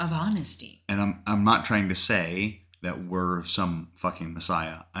about. Of honesty. And I'm not trying to say that we're some fucking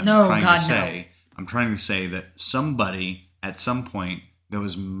messiah. I'm trying to say that somebody at some point that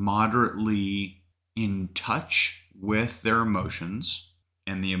was moderately in touch with their emotions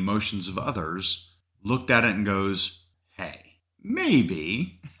and the emotions of others looked at it and goes, hey,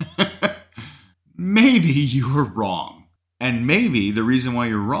 maybe you were wrong. And maybe the reason why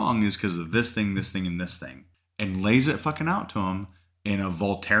you're wrong is because of this thing, and this thing. And lays it fucking out to him in a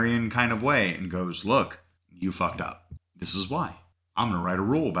Voltairean kind of way and goes, look, you fucked up. This is why. I'm going to write a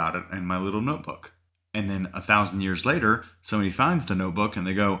rule about it in my little notebook. And then 1,000 years later, somebody finds the notebook and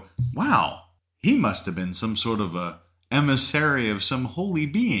they go, wow, he must have been some sort of a emissary of some holy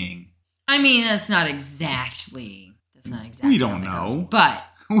being. I mean, that's not exactly. We don't know. Goes, but.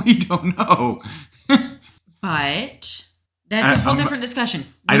 We don't know. But that's a whole different discussion.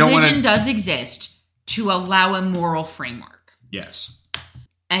 Religion does exist to allow a moral framework. Yes.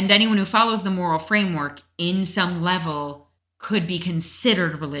 And anyone who follows the moral framework in some level could be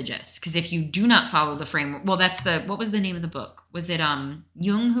considered religious. Because if you do not follow the framework, well, what was the name of the book? Was it Jung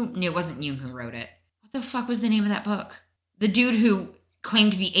it wasn't Jung who wrote it. What the fuck was the name of that book? The dude who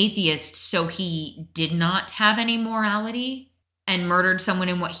claimed to be atheist, so he did not have any morality and murdered someone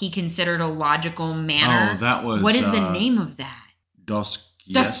in what he considered a logical manner. Oh, that was... What is the name of that?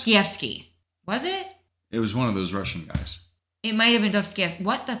 Dostoevsky. Was it? It was one of those Russian guys. It might have been Dostoevsky.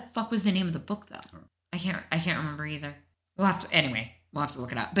 What the fuck was the name of the book, though? I can't remember either. We'll have to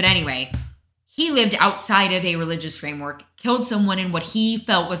look it up. But anyway, he lived outside of a religious framework, killed someone in what he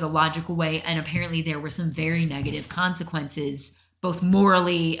felt was a logical way, and apparently there were some very negative consequences, both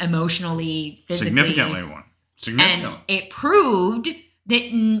morally, emotionally, physically. Significantly. And it proved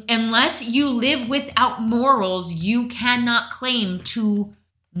that unless you live without morals, you cannot claim to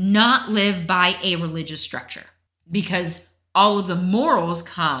not live by a religious structure. Because all of the morals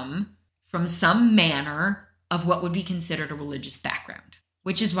come from some manner of what would be considered a religious background.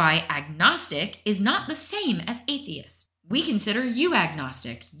 Which is why agnostic is not the same as atheist. We consider you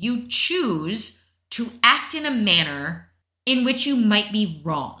agnostic. You choose to act in a manner in which you might be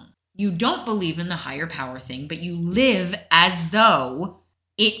wrong. You don't believe in the higher power thing, but you live as though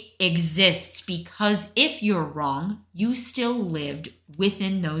it exists because if you're wrong, you still lived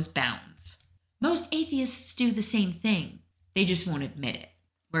within those bounds. Most atheists do the same thing. They just won't admit it.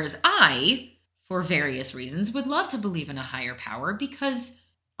 Whereas I, for various reasons, would love to believe in a higher power because,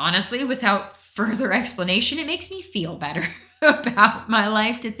 honestly, without further explanation, it makes me feel better about my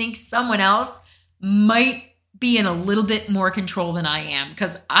life to think someone else might be in a little bit more control than I am.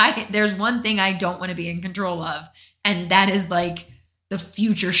 Because there's one thing I don't want to be in control of, and that is like the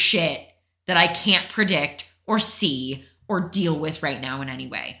future shit that I can't predict or see or deal with right now in any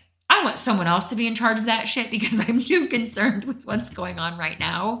way. I want someone else to be in charge of that shit because I'm too concerned with what's going on right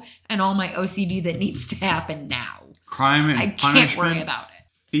now and all my OCD that needs to happen now. Crime and Punishment. I can't worry about it.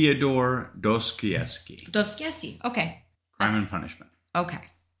 Fyodor Dostoevsky. Dostoevsky. Okay. Crime and Punishment. Okay.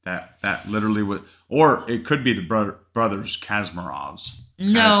 That literally was, or it could be the brothers Kazarovs.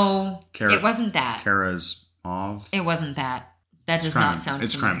 No, it wasn't that. Karamazov. It wasn't that. That does not sound familiar.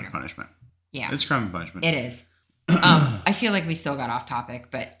 It's Crime and Punishment. Yeah. It's Crime and Punishment. It is. I feel like we still got off topic,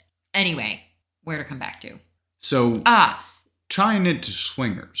 but anyway, where to come back to? So, tying it to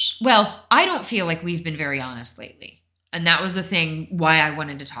swingers. Well, I don't feel like we've been very honest lately. And that was the thing why I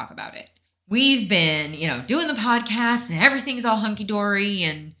wanted to talk about it. We've been, doing the podcast and everything's all hunky-dory,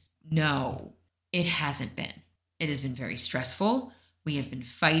 and no, it hasn't been. It has been very stressful. We have been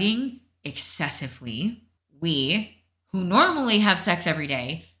fighting excessively. We, who normally have sex every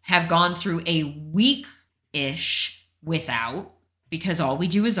day, have gone through a week-ish without, because all we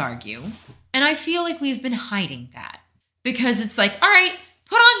do is argue. And I feel like we've been hiding that. Because it's like, all right,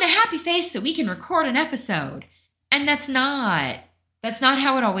 put on the happy face so we can record an episode. And that's not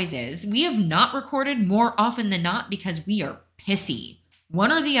how it always is. We have not recorded more often than not because we are pissy.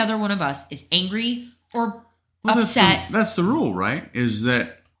 One or the other one of us is angry or upset. That's the rule, right? Is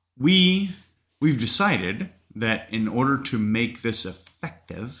that we've decided that in order to make this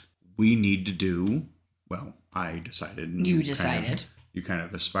effective, we need to do, well, I decided. You decided. You kind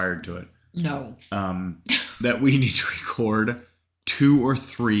of aspired to it. No. That we need to record 2 or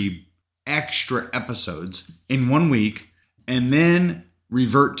 3 extra episodes in 1 week and then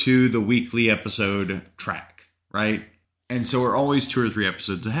revert to the weekly episode track, right? And so we're always 2 or 3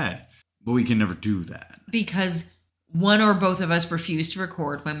 episodes ahead, but we can never do that. Because one or both of us refuse to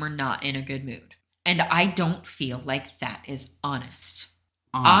record when we're not in a good mood. And I don't feel like that is honest.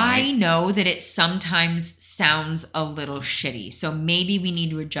 I know that it sometimes sounds a little shitty, so maybe we need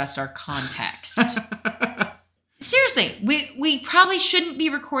to adjust our context. Seriously, we probably shouldn't be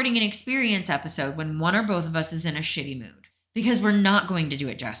recording an experience episode when one or both of us is in a shitty mood, because we're not going to do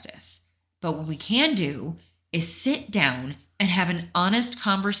it justice. But what we can do is sit down and have an honest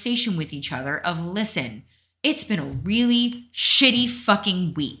conversation with each other of, listen, it's been a really shitty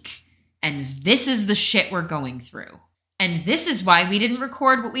fucking week, and this is the shit we're going through. And this is why we didn't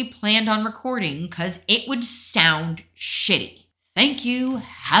record what we planned on recording, because it would sound shitty. Thank you.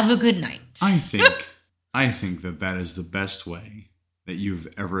 Have a good night. I think that is the best way that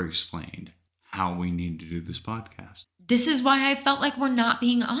you've ever explained how we need to do this podcast. This is why I felt like we're not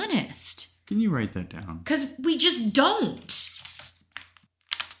being honest. Can you write that down? Because we just don't.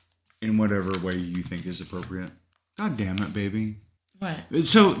 In whatever way you think is appropriate. God damn it, baby. What?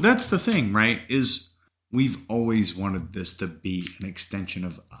 So that's the thing, right? Is we've always wanted this to be an extension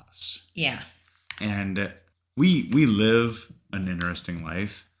of us. Yeah. And we live an interesting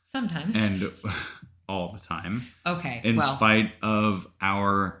life. Sometimes. And all the time. Okay. In spite of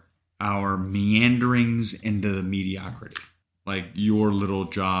our meanderings into the mediocrity. Like your little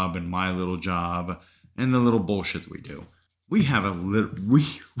job and my little job and the little bullshit that we do. We have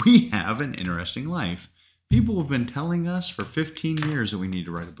we have an interesting life. People have been telling us for 15 years that we need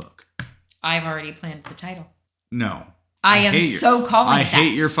to write a book. I've already planned the title. No. I am so calling it that. I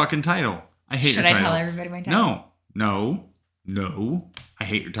hate your fucking title. I hate your title. Should I tell everybody my title? No. I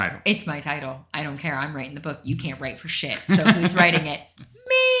hate your title. It's my title. I don't care. I'm writing the book. You can't write for shit. So who's writing it?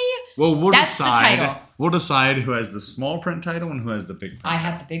 Me. Well, That's the title. We'll decide who has the small print title and who has the big print title. I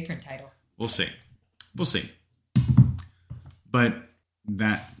have the big print title. We'll see. But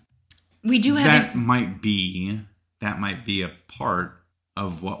that might be a part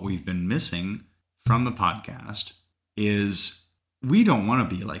of what we've been missing from the podcast is we don't want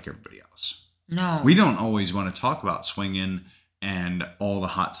to be like everybody else. No. We don't always want to talk about swinging and all the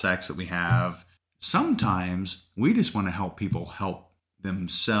hot sex that we have. Sometimes we just want to help people help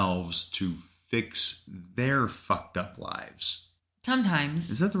themselves to fix their fucked up lives. Sometimes.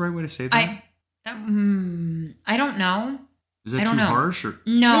 Is that the right way to say that? I don't know. Is that too harsh? Or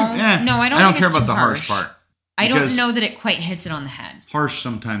no, I don't care about the harsh part. I don't know that it quite hits it on the head. Harsh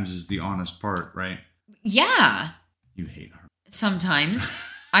sometimes is the honest part, right? Yeah. You hate her. Sometimes.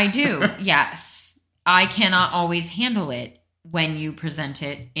 I do, yes. I cannot always handle it when you present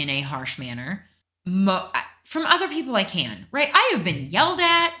it in a harsh manner. From other people I can, right? I have been yelled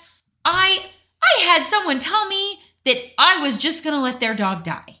at. I had someone tell me that I was just going to let their dog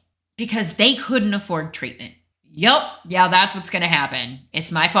die because they couldn't afford treatment. Yup. Yeah, that's what's going to happen.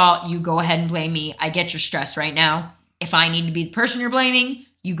 It's my fault. You go ahead and blame me. I get you're stressed right now. If I need to be the person you're blaming,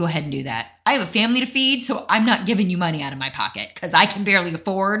 you go ahead and do that. I have a family to feed, so I'm not giving you money out of my pocket because I can barely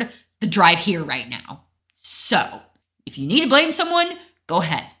afford the drive here right now. So if you need to blame someone, go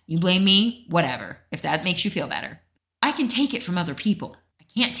ahead. You blame me, whatever, if that makes you feel better. I can take it from other people. I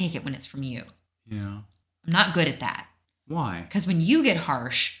can't take it when it's from you. Yeah. I'm not good at that. Why? Because when you get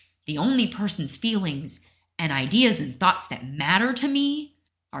harsh, the only person's feelings and ideas and thoughts that matter to me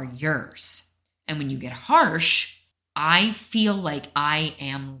are yours. And when you get harsh, I feel like I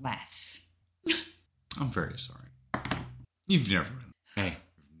am less. I'm very sorry. You've never been. Hey,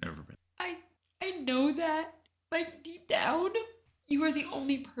 you've never been. I know that. Like, deep down, you are the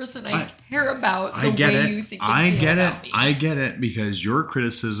only person I care about the way you think and feel about me. I get it because your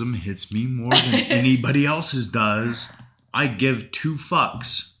criticism hits me more than anybody else's does. I give 2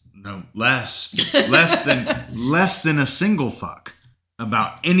 fucks. No, less than a single fuck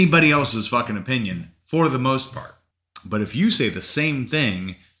about anybody else's fucking opinion for the most part. But if you say the same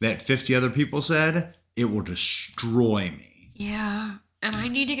thing that 50 other people said, it will destroy me. Yeah, and I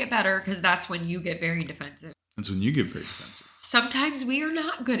need to get better because that's when you get very defensive. That's when you get very defensive. Sometimes we are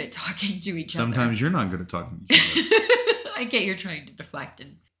not good at talking to each other. Sometimes you're not good at talking to each other. I get you're trying to deflect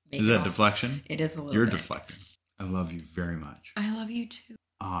and make Is that deflection? It is a little You're bit. deflecting. I love you very much. I love you too.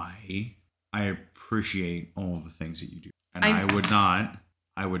 I appreciate all the things that you do. And I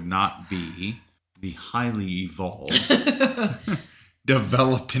would not be the highly evolved,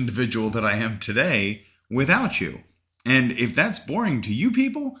 developed individual that I am today without you. And if that's boring to you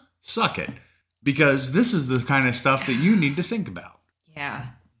people, suck it. Because this is the kind of stuff that you need to think about. Yeah.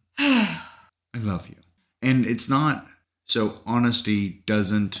 I love you. And it's not, so honesty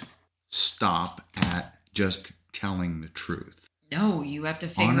doesn't stop at just telling the truth. No, you have to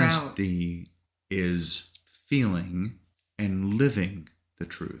figure Honesty is feeling and living the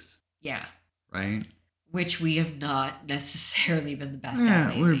truth. Yeah. Right? Which we have not necessarily been the best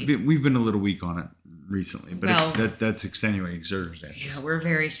at lately. We've been a little weak on it recently, but that's extenuating circumstances. Yeah, we're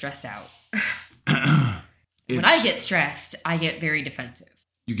very stressed out. When I get stressed, I get very defensive.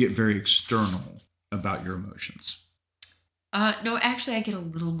 You get very external about your emotions. No, actually, I get a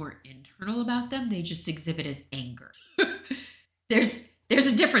little more internal about them. They just exhibit as anger. There's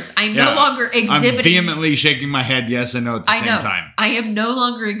a difference. I'm no longer exhibiting. I'm vehemently shaking my head yes and no at the same time. I am no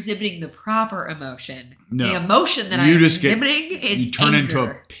longer exhibiting the proper emotion. No. The emotion that I'm exhibiting is you turn anger.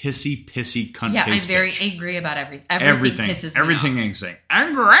 into a pissy cunt. Yeah, face I'm very bitch. angry about everything. Everything pisses me everything off. Everything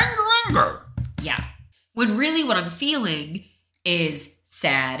anger. Yeah. When really what I'm feeling is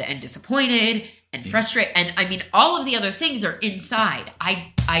sad and disappointed and frustrated. And I mean, all of the other things are inside.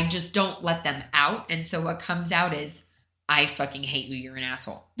 I just don't let them out. And so what comes out is, I fucking hate you. You're an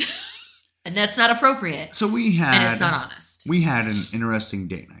asshole. And that's not appropriate. So and it's not honest. We had an interesting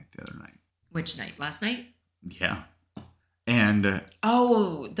date night the other night. Which night? Last night? Yeah. And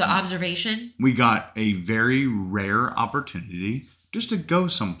the observation? We got a very rare opportunity just to go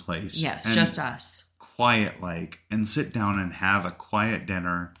someplace. Yes, just us. Quiet and sit down and have a quiet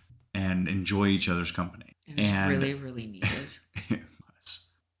dinner and enjoy each other's company. It was really, really needed.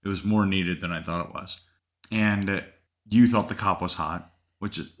 It was more needed than I thought it was. And you thought the cop was hot,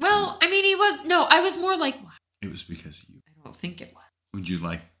 which is... Well, I mean, he was... No, I was more like... Wow. It was because of you. I don't think it was. Would you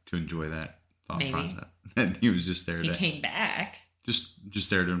like to enjoy that thought Maybe. process? And he was just there. He came back. Just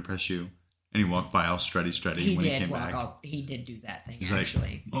there to impress you. And he walked by all strutty when he came back. He did do that thing, He's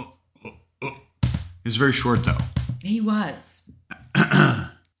actually. Like, oh. He was very short, though. He was.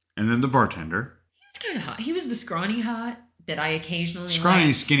 And then the bartender. He was kind of hot. He was the scrawny hot that I occasionally Scrawny,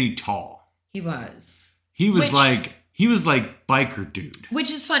 liked. skinny, tall. He was. He was like biker dude.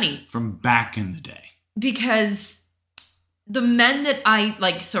 Which is funny. From back in the day. Because the men that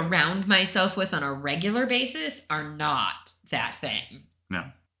I surround myself with on a regular basis are not that thing. No.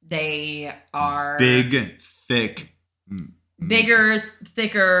 They are big, thick, bigger,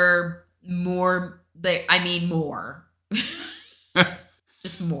 thicker, more. More.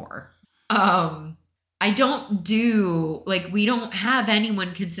 Just more. I don't do, we don't have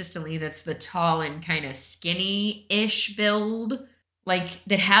anyone consistently that's the tall and kind of skinny-ish build,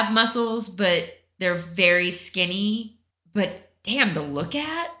 that have muscles, but they're very skinny. But damn, to look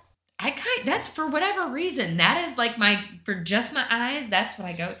at, that's for whatever reason. That is for just my eyes, that's what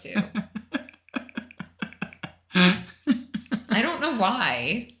I go to. I don't know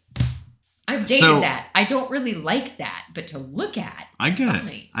why. I've dated that. I don't really like that, but to look at, I get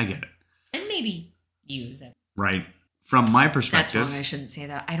it. And maybe use it. Right. From my perspective. That's wrong. I shouldn't say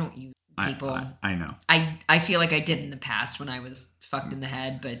that. I don't use people. I know. I feel like I did in the past when I was fucked in the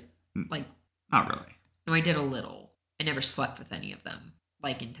head, but not really. No, I did a little. I never slept with any of them,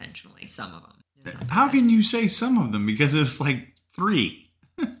 like intentionally. Some of them. How can you say some of them? Because it was like 3.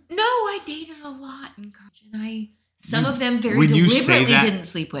 No, I dated a lot in college, and some of them very deliberately didn't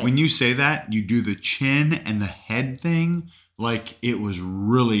sleep with. When you say that, you do the chin and the head thing like it was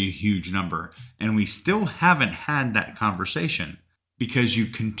really a huge number. And we still haven't had that conversation because you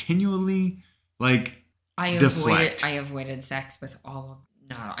continually deflect. I avoided sex with all of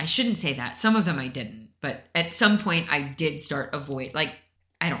them. No, I shouldn't say that. Some of them I didn't. But at some point I did start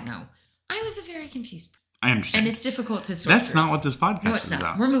I don't know. I was a very confused person. I understand. And it's difficult to sort That's through. not what this podcast is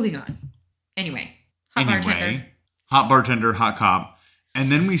about. We're moving on. Anyway, hot bartender, hot cop.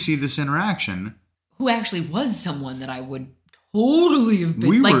 And then we see this interaction. Who actually was someone that I would totally have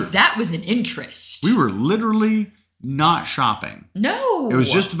been. That was an interest. We were literally not shopping. No. It was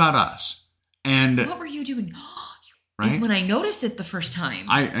just about us. And what were you doing? Right? Is when I noticed it the first time.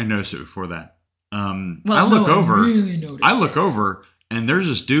 I noticed it before that. I look over, and there's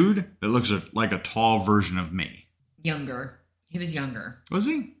this dude that looks like a tall version of me. Younger. He was younger. Was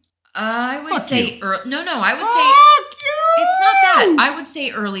he? I would say I would Fuck say you! it's not that. I would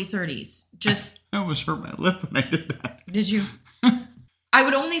say early 30s. I almost hurt my lip when I did that. Did you? I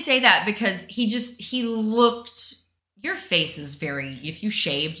would only say that because he looked. Your face is very. If you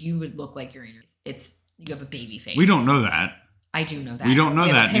shaved, you would look like you have a baby face. We don't know that. I do know that. We don't know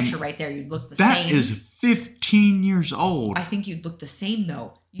that. that. A picture right there. You'd look the same. That is 15 years old. I think you'd look the same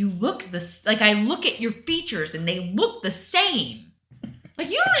though. You look I look at your features and they look the same. Like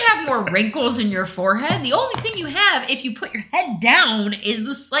you don't have more wrinkles in your forehead. The only thing you have, if you put your head down, is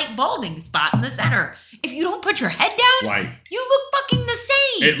the slight balding spot in the center. If you don't put your head down, you look fucking the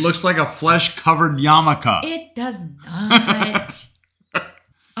same. It looks like a flesh-covered yarmulke. It does not.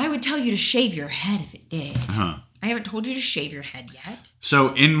 I would tell you to shave your head if it did. Uh-huh. I haven't told you to shave your head yet.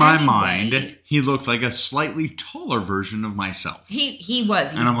 So in my mind, he looked like a slightly taller version of myself. He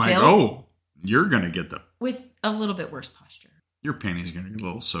was. And I'm like, oh, you're going to get with a little bit worse posture. Your panties are going to get a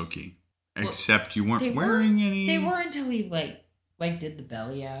little soaky. Except you weren't wearing any. They were until he did the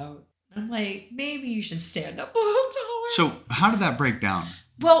belly out. I'm like, maybe you should stand up a little taller. So how did that break down?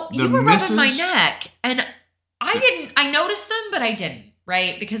 Well, you were rubbing my neck, and I noticed them, but I didn't,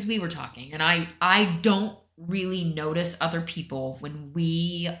 right? Because we were talking, and I don't really notice other people when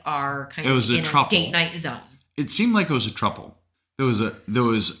we are kind of in a date night zone. It seemed like it was a trouble. There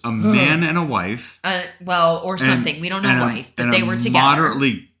was a man and a wife. Or something. We don't know wife, but they were together.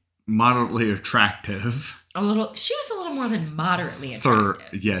 Moderately attractive. She was a little more than moderately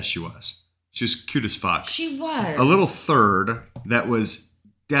attractive. Yeah, she was. She was cute as fuck. She was. A little third that was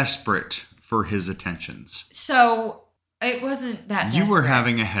desperate for his attentions. So it wasn't that desperate. You were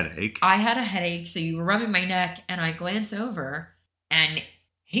having a headache. I had a headache, so you were rubbing my neck, and I glance over, and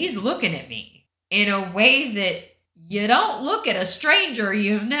he's looking at me in a way that you don't look at a stranger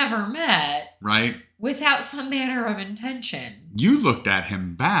you've never met. Right. Without some manner of intention. You looked at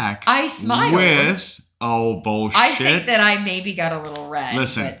him back. I smiled. With, bullshit. I think that I maybe got a little red.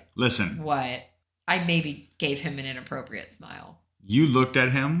 Listen. What? I maybe gave him an inappropriate smile. You looked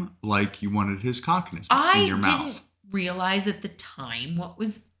at him like you wanted his cock in your mouth. I didn't realize at the time what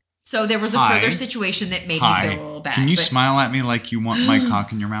was... So there was a further situation that made me feel a little bad. Can you smile at me like you want my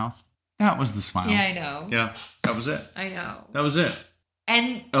cock in your mouth? That was the smile. Yeah, I know. Yeah, that was it. I know. That was it.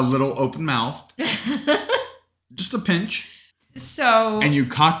 And a little open mouth. Just a pinch. So. And you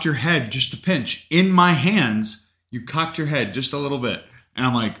cocked your head just a pinch. In my hands, you cocked your head just a little bit. And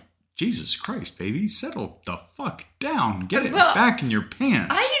I'm like, Jesus Christ, baby, settle the fuck down. Get it back in your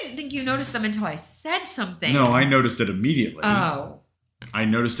pants. I didn't think you noticed them until I said something. No, I noticed it immediately. Oh. I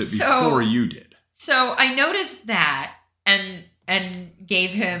noticed it before you did. So I noticed that and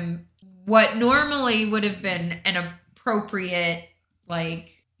gave him what normally would have been an appropriate,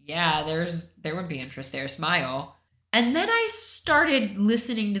 there would be interest there, smile. And then I started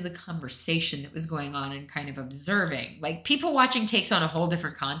listening to the conversation that was going on and kind of observing. Like, people watching takes on a whole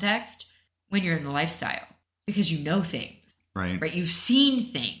different context when you're in the lifestyle because you know things. Right. You've seen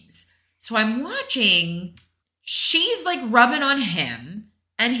things. So I'm watching, she's rubbing on him,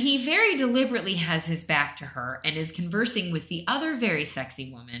 and he very deliberately has his back to her and is conversing with the other very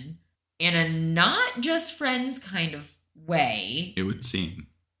sexy woman in a not just friends kind of way. It would seem.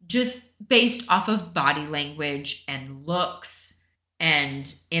 Just based off of body language and looks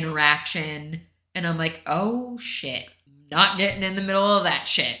and interaction. And I'm like, oh shit, not getting in the middle of that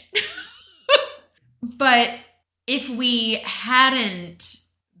shit. But if we hadn't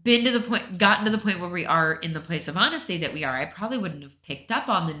gotten to the point where we are in the place of honesty that we are, I probably wouldn't have picked up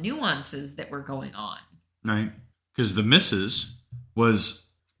on the nuances that were going on. Right. Because the missus was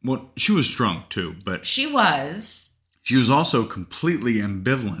Well, she was drunk too, but She was. she was also completely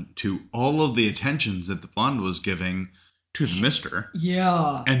ambivalent to all of the attentions that the blonde was giving to the mister.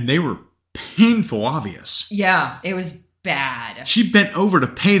 Yeah. And they were painful obvious. Yeah, it was bad. She bent over to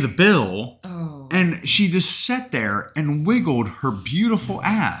pay the bill, Oh. and she just sat there and wiggled her beautiful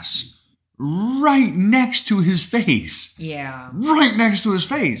ass right next to his face. Yeah. Right next to his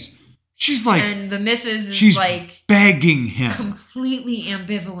face. She's like, And the missus is she's like begging him. completely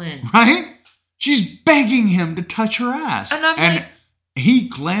ambivalent. Right? She's begging him to touch her ass. And I'm like, he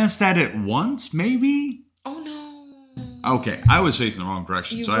glanced at it once, maybe? oh no. Okay, I was facing the wrong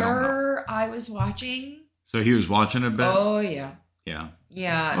direction, You so I don't know. were, I was watching. So he was watching a bit? Oh yeah. Yeah.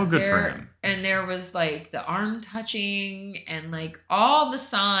 Yeah. Oh, good for him. And there was like the arm touching and like all the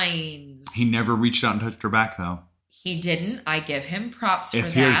signs. He never reached out and touched her back, though. He didn't. I give him props for If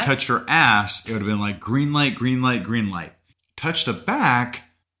that. he had touched her ass, it would have been like green light, green light, green light. Touch the back,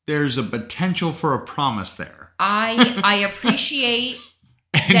 there's a potential for a promise there. I appreciate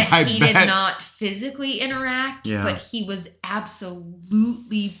And that he did not physically interact, Yeah. but he was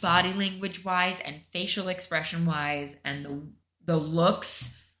absolutely body language wise and facial expression wise, and the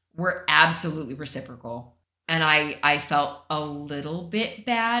looks were absolutely reciprocal. And I felt a little bit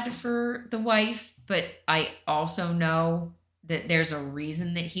bad for the wife, but I also know that there's a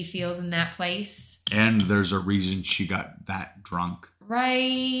reason that he feels in that place. And there's a reason she got that drunk.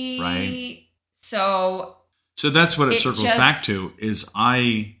 Right. Right. So that's what it It circles just- back to is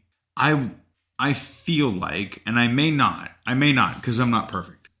I feel like, and I may not because I'm not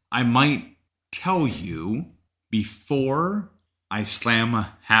perfect. I might tell you before I slam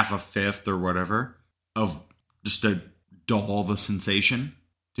a half a fifth or whatever of just to dull the sensation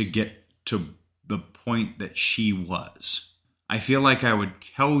to get to the point that she was. I feel like I would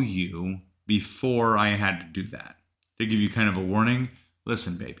tell you before I had to do that to give you kind of a warning.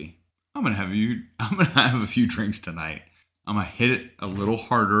 Listen, baby, I'm gonna have a few drinks tonight. I'm gonna hit it a little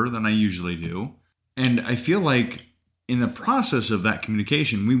harder than I usually do. And I feel like in the process of that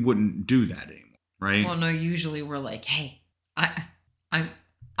communication, we wouldn't do that anymore, right? well, no, usually we're like, hey,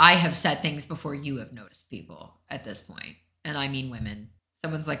 I have said things before you have noticed people at this point. And I mean women.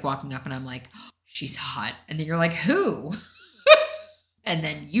 Someone's like walking up and I'm like, oh, she's hot. And then you're like, who? And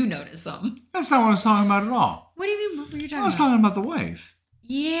then you notice them. That's not what I was talking about at all. What do you mean? What were you I talking was about? talking about the wife.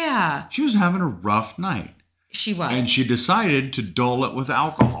 Yeah, She was having a rough night. she was. And she decided to dull it with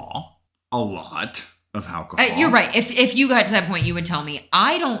alcohol. A lot of alcohol. You're right. If you got to that point, you would tell me.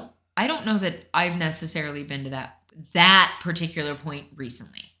 I don't know that I've necessarily been to that particular point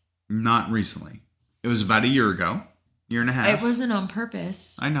recently. Not recently. It was about a year ago. Year and a half. It wasn't on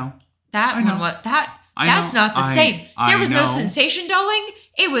purpose. I know. That I know. one, what that? I That's know. not the same. There was no know. sensation dulling.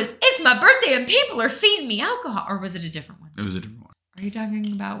 It was, it's my birthday and people are feeding me alcohol. Or was it a different one? It was a different one. Are you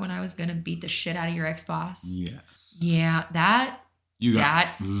talking about when I was going to beat the shit out of your ex-boss? Yes. Yeah, You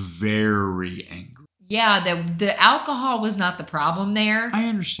got very angry. yeah, the alcohol was not the problem there. I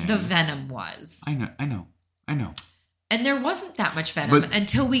understand. The venom was. I know. And there wasn't that much venom But-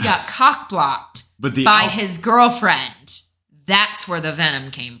 until we got cock-blocked But the by his girlfriend. That's where the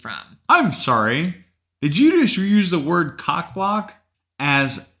venom came from. I'm sorry. Did you just use the word cockblock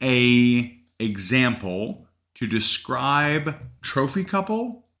as a example to describe trophy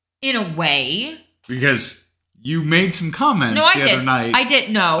couple? In a way. Because you made some comments No, I the did. other night I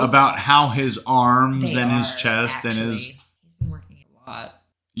didn't know. about how his arms They and his are, chest and his actually. He's been working a lot.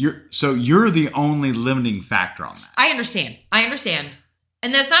 you're the only limiting factor on that. I understand.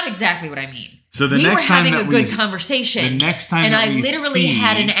 And that's not exactly what I mean. So the we next were time having that a good we- conversation. the next time and that I we literally see-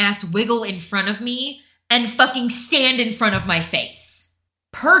 had an ass wiggle in front of me and fucking stand in front of my face.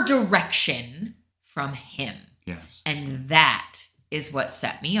 Per direction from him. Yes. And that is what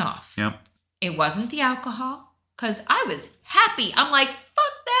set me off. Yep. It wasn't the alcohol, because I was happy. I'm like,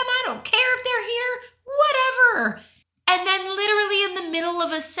 fuck them. I don't care if they're here. Whatever. And then literally in the middle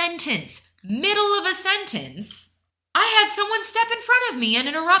of a sentence, I had someone step in front of me and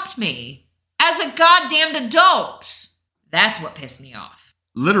interrupt me as a goddamned adult. That's what pissed me off.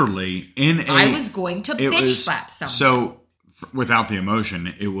 Literally I was going to bitch slap someone. So without the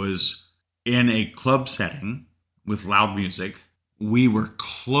emotion, it was in a club setting with loud music. We were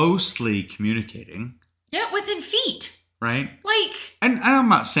closely communicating, yeah, within feet. right? Like, And I'm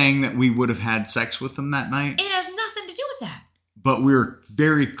not saying that we would have had sex with them that night, it has nothing to do with that. but we were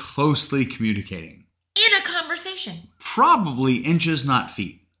very closely communicating. In a conversation. Probably inches, not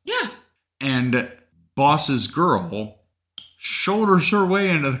feet. Yeah. And boss's girl shoulders her way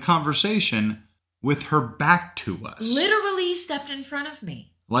into the conversation with her back to us. Literally stepped in front of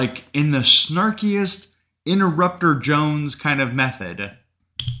me. Like in the snarkiest Interrupter Jones kind of method.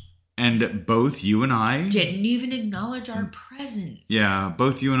 And both you and I didn't even acknowledge our presence. Yeah,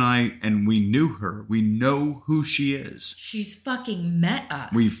 both you and I, and we knew her. We know who she is. She's fucking met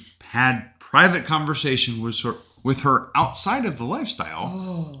us. We've had private conversation with her outside of the lifestyle.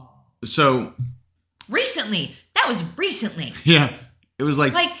 Oh. So recently. That was recently. Yeah. It was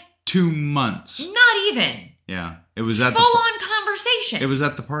like 2 months. Not even. Yeah. It was at full-on conversation. It was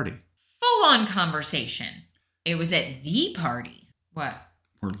at the party. Full-on conversation. It was at the party. What?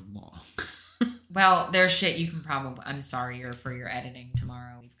 We're long. Well, there's shit you can probably... I'm sorry for your editing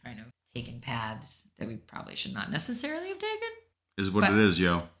tomorrow. We've kind of taken paths that we probably should not necessarily have taken. Is what it is,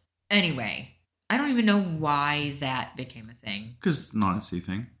 yo. Anyway, I don't even know why that became a thing. Because it's an honesty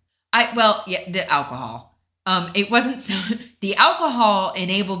thing. The alcohol. It wasn't so... The alcohol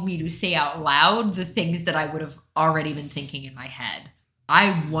enabled me to say out loud the things that I would have already been thinking in my head.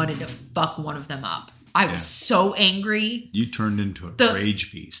 I wanted to fuck one of them up. I was so angry. You turned into a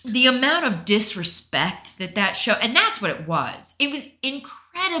rage beast. The amount of disrespect that show... And that's what it was. It was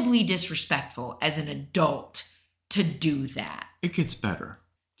incredibly disrespectful as an adult to do that. It gets better.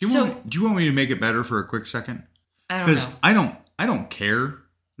 Do you want me to make it better for a quick second? I don't know. Because I don't care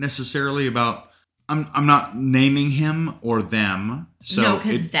necessarily about... I'm not naming him or them. So no,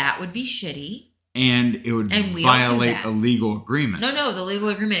 because that would be shitty. And it would violate a legal agreement. No, the legal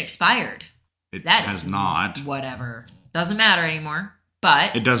agreement expired. It has not. Whatever. Doesn't matter anymore.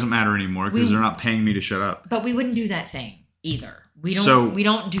 But it doesn't matter anymore because they're not paying me to shut up. But we wouldn't do that thing either. We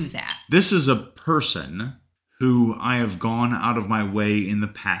don't do that. This is a person who I have gone out of my way in the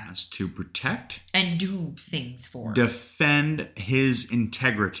past to protect and do things for. Defend his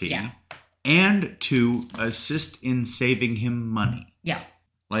integrity. Yeah. And to assist in saving him money. Yeah.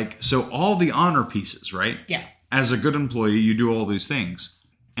 So all the honor pieces, right? Yeah. As a good employee, you do all these things.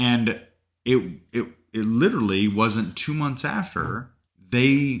 And it literally wasn't 2 months after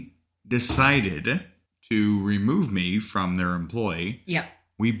they decided to remove me from their employee. Yeah.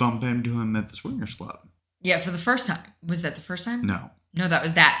 We bump into him at the Swingers Club. Yeah, for the first time. Was that the first time? No. No, that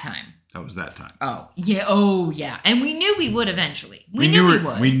was that time. That was that time. Oh, yeah. Oh, yeah. And we knew we would eventually. We knew we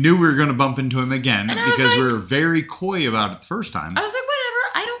would. We knew we were going to bump into him again because we were very coy about it the first time. I was like,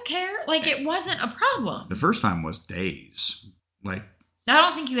 whatever. I don't care. It wasn't a problem. The first time was days. I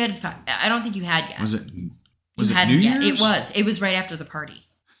don't think you had. I don't think you had yet. Was it New Year's? It was right after the party.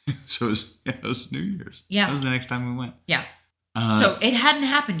 So it was New Year's. Yeah. That was the next time we went. Yeah. So it hadn't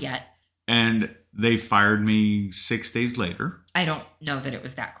happened yet. And they fired me 6 days later. I don't know that it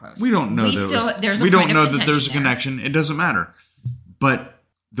was that close. We don't know that there's a connection. It doesn't matter. But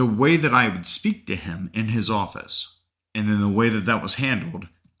the way that I would speak to him in his office, and then the way that was handled,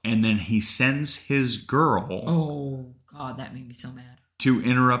 and then he sends his girl. Oh God, that made me so mad. To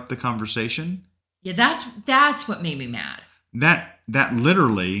interrupt the conversation. Yeah, that's what made me mad. That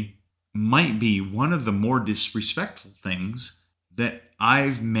literally might be one of the more disrespectful things that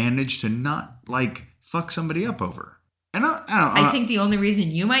I've managed to not fuck somebody up over. And I think the only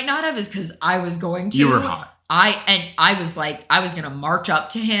reason you might not have is because I was going to. You were hot. I was going to march up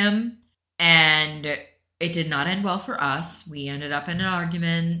to him, and it did not end well for us. We ended up in an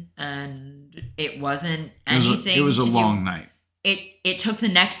argument, and it wasn't anything. It was a long night. It took the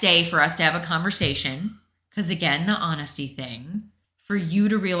next day for us to have a conversation, because again, the honesty thing, for you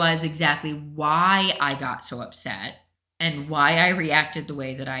to realize exactly why I got so upset and why I reacted the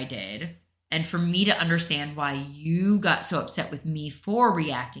way that I did. And for me to understand why you got so upset with me for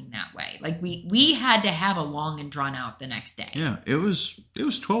reacting that way. We had to have a long and drawn out the next day. Yeah, it was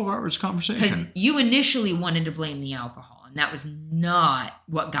 12 hours conversation. Because you initially wanted to blame the alcohol, and that was not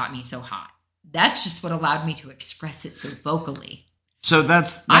what got me so hot. That's just what allowed me to express it so vocally. So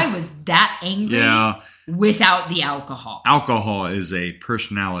that's I was that angry without the alcohol. Alcohol is a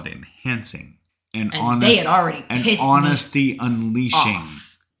personality enhancing and they had already pissed honesty unleashing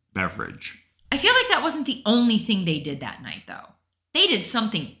off. Beverage. I feel like that wasn't the only thing they did that night, though. They did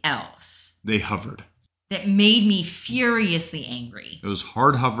something else. They hovered. That made me furiously angry. It was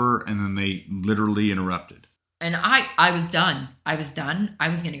hard hover, and then they literally interrupted. And I was done. I was done. I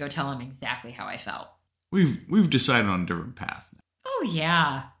was going to go tell him exactly how I felt. We've decided on a different path now. Oh,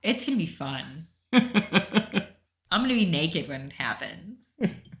 yeah. It's going to be fun. I'm going to be naked when it happens.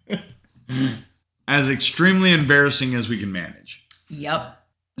 As extremely embarrassing as we can manage. Yep.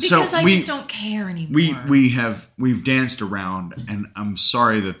 Because I just don't care anymore. We've danced around, and I'm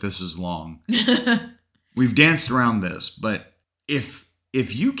sorry that this is long. We've danced around this, but if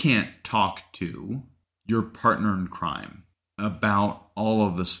you can't talk to your partner in crime about all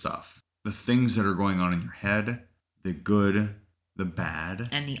of the stuff, the things that are going on in your head, the good, the bad,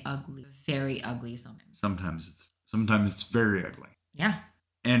 and the ugly, very ugly sometimes. Sometimes it's very ugly. Yeah.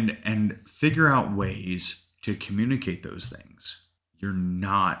 and figure out ways to communicate those things. You're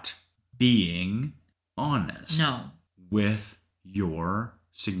not being honest with your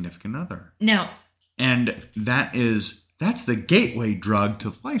significant other. No. And that's the gateway drug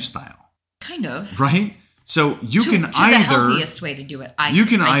to lifestyle. Kind of. Right? So you can the either... healthiest way to do it, You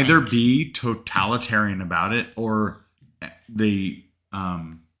can either be totalitarian about it, or the...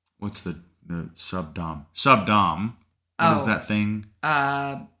 what's the subdom? Subdom. What is that thing?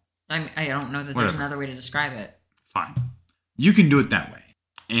 I don't know that there's another way to describe it. Fine. You can do it that way.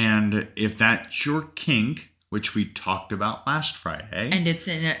 And if that's your kink, which we talked about last Friday. And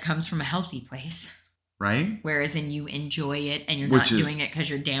it comes from a healthy place. Right? Whereas you enjoy it and you're not doing it because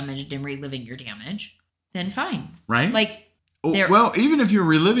you're damaged and reliving your damage, then fine. Right? Like, well, even if you're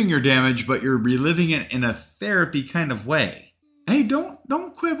reliving your damage, but you're reliving it in a therapy kind of way. Hey, don't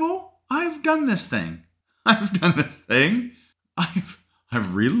quibble. I've done this thing. I've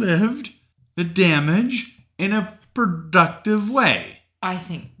relived the damage in a productive way. I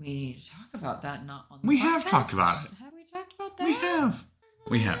think we need to talk about that, not on the We podcast. have talked about it. Have we talked about that?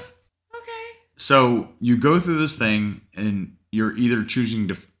 We have. Okay. So you go through this thing and you're either choosing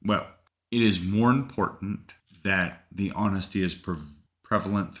to, it is more important that the honesty is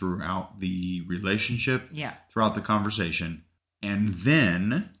prevalent throughout the relationship, throughout the conversation. And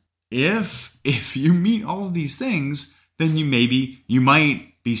then if you meet all of these things, then you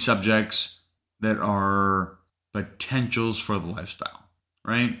might be subjects that are potentials for the lifestyle,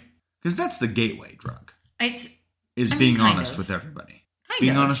 right? Because that's the gateway drug. Being honest with everybody.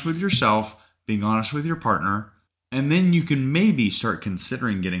 Being honest with yourself, being honest with your partner, and then you can maybe start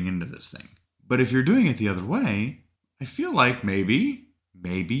considering getting into this thing. But if you're doing it the other way, I feel like maybe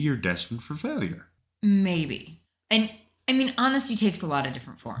you're destined for failure. Maybe. And I mean, honesty takes a lot of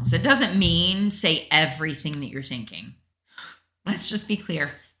different forms. It doesn't mean say everything that you're thinking. Let's just be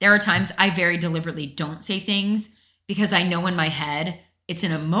clear. There are times I very deliberately don't say things because I know in my head it's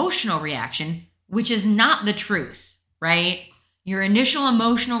an emotional reaction, which is not the truth, right? Your initial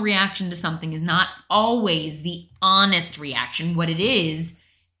emotional reaction to something is not always the honest reaction. What it is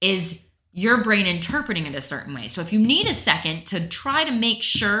your brain interpreting it a certain way. So if you need a second to try to make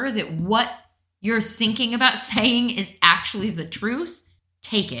sure that what you're thinking about saying is actually the truth,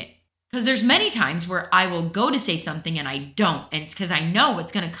 take it. Because there's many times where I will go to say something and I don't. And it's because I know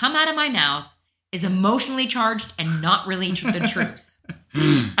what's going to come out of my mouth is emotionally charged and not really the truth.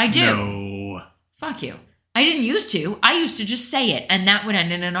 I do. No. Fuck you. I didn't used to. I used to just say it. And that would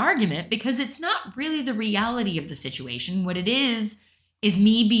end in an argument because it's not really the reality of the situation. What it is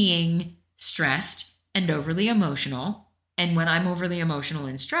me being stressed and overly emotional. And when I'm overly emotional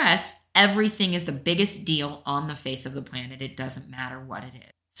and stressed, everything is the biggest deal on the face of the planet. It doesn't matter what it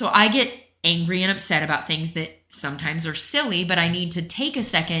is. So I get angry and upset about things that sometimes are silly, but I need to take a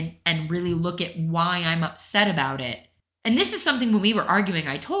second and really look at why I'm upset about it. And this is something when we were arguing,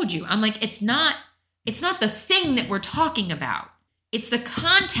 I told you, I'm like, it's not the thing that we're talking about. It's the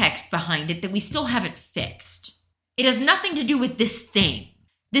context behind it that we still haven't fixed. It has nothing to do with this thing.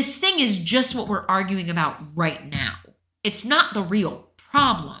 This thing is just what we're arguing about right now. It's not the real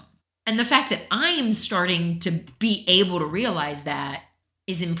problem. And the fact that I am starting to be able to realize that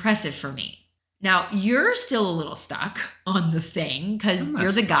is impressive for me. Now, you're still a little stuck on the thing because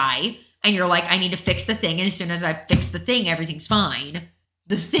you're the guy and you're like, I need to fix the thing. And as soon as I fix the thing, everything's fine.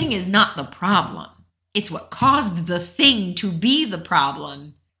 The thing is not the problem. It's what caused the thing to be the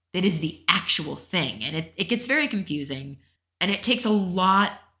problem that is the actual thing. And it gets very confusing. And it takes a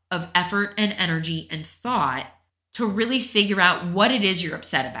lot of effort and energy and thought to really figure out what it is you're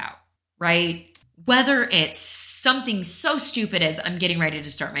upset about, right? Whether it's something so stupid as I'm getting ready to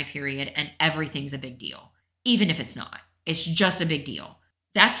start my period and everything's a big deal, even if it's not. It's just a big deal.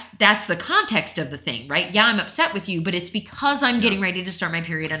 That's the context of the thing, right? Yeah, I'm upset with you, but it's because I'm getting ready to start my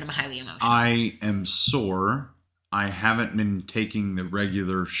period and I'm highly emotional. I am sore. I haven't been taking the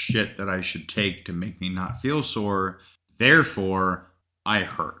regular shit that I should take to make me not feel sore. Therefore, I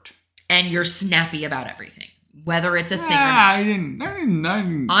hurt. And you're snappy about everything, whether it's a thing or not. I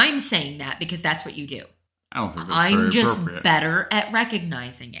didn't. I'm saying that because that's what you do. I don't think that's I'm very just appropriate. Better at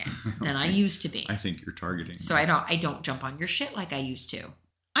recognizing it than I used to be. I think you're targeting. So I don't jump on your shit like I used to.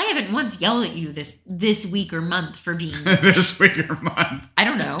 I haven't once yelled at you this week or month for being this week or month. I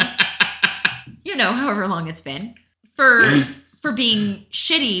don't know. However long it's been for being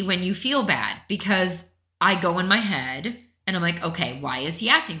shitty when you feel bad, because I go in my head and I'm like, okay, why is he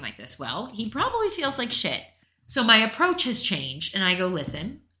acting like this? Well, he probably feels like shit. So my approach has changed and I go,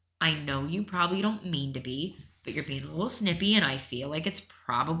 listen, I know you probably don't mean to be, but you're being a little snippy and I feel like it's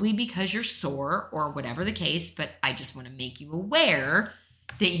probably because you're sore or whatever the case, but I just want to make you aware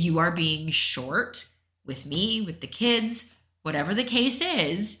that you are being short with me, with the kids, whatever the case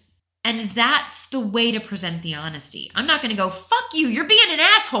is. And that's the way to present the honesty. I'm not going to go, fuck you, you're being an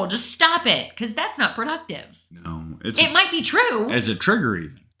asshole, just stop it. Because that's not productive. No. It might be true. It's a trigger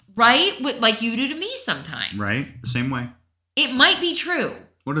even. Right? Like you do to me sometimes. Right? The same way. It might be true.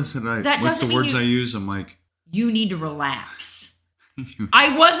 What is it? What's the words I use? I'm like... You need to relax.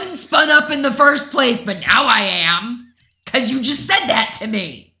 I wasn't spun up in the first place, but now I am. Because you just said that to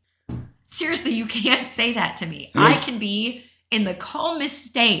me. Seriously, you can't say that to me. I can be in the calmest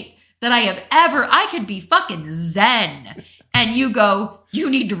state that I could be fucking zen. And you go, you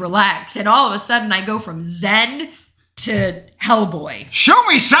need to relax. And all of a sudden I go from zen to Hellboy. Show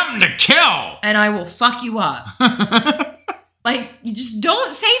me something to kill. And I will fuck you up. Like, you just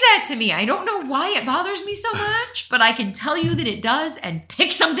don't say that to me. I don't know why it bothers me so much, but I can tell you that it does and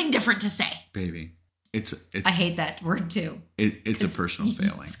pick something different to say. Baby, I hate that word too. It's a personal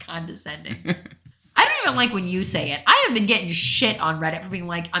failing. It's condescending. I don't even like when you say it. I have been getting shit on Reddit for being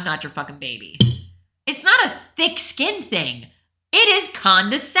like, I'm not your fucking baby. It's not a thick skin thing. It is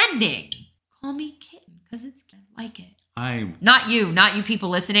condescending. Call me kitten, because I like it. Not you people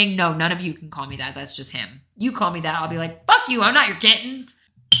listening. No, none of you can call me that. That's just him. You call me that, I'll be like, fuck you, I'm not your kitten.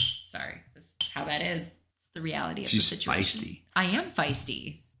 Sorry, that's how that is. It's the reality of the situation. Feisty. I am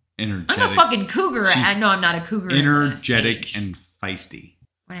feisty. Energetic. I'm a fucking cougar. No, I'm not a cougar. Energetic and feisty.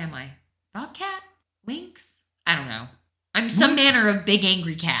 What am I? Bobcat? Lynx? I don't know. I'm some manner of big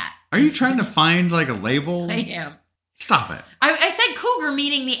angry cat. Are you trying to find like a label? I am. Stop it. I said cougar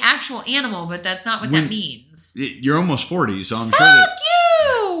meaning the actual animal, but that's not what that means. You're almost 40, so I'm Fuck sure that...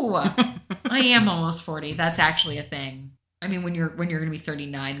 you! I am almost 40. That's actually a thing. I mean, when you're going to be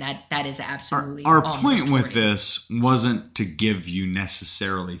 39, that is absolutely Our point 40. with this wasn't to give you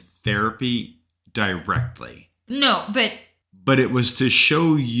necessarily therapy directly. No, but it was to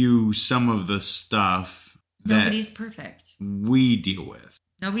show you some of the stuff nobody's perfect. We deal with.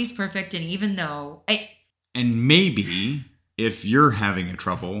 Nobody's perfect, and even though and maybe if you're having a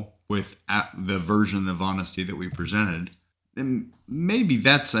trouble with the version of honesty that we presented, then maybe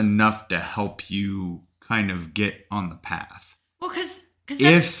that's enough to help you kind of get on the path. Well, because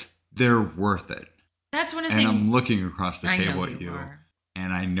if they're worth it. That's one of the things. And I'm looking across the table at you,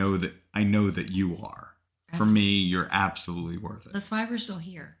 and I know that you are. For me, you're absolutely worth it. That's why we're still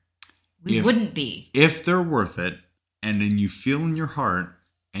here. We wouldn't be. If they're worth it, and then you feel in your heart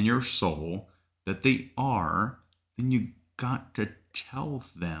and your soul that they are, then you got to tell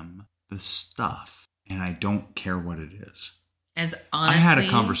them the stuff. And I don't care what it is. As honestly, I had a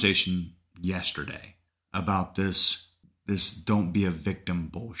conversation yesterday about this don't be a victim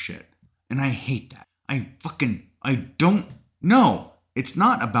bullshit. And I hate that. I don't know. It's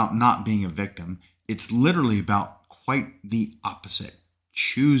not about not being a victim. It's literally about quite the opposite.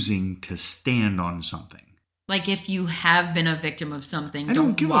 Choosing to stand on something. Like if you have been a victim of something,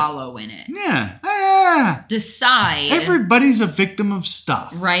 don't wallow in it. Yeah. Decide. Everybody's a victim of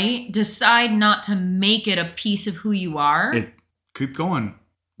stuff. Right? Decide not to make it a piece of who you are. Keep going.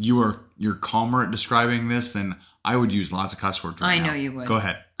 You're calmer at describing this than I would use lots of cuss words right now. I know you would. Go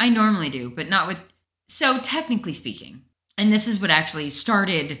ahead. I normally do, but not with... So technically speaking, and this is what actually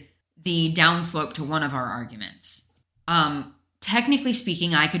started the downslope to one of our arguments. Technically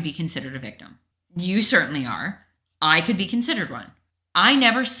speaking, I could be considered a victim. You certainly are. I could be considered one. I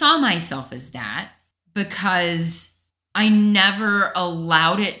never saw myself as that because I never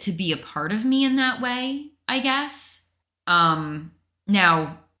allowed it to be a part of me in that way, I guess.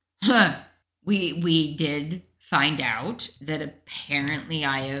 Now, we did find out that apparently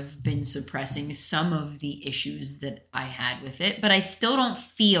I have been suppressing some of the issues that I had with it, but I still don't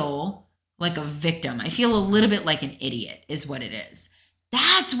feel like a victim. I feel a little bit like an idiot is what it is.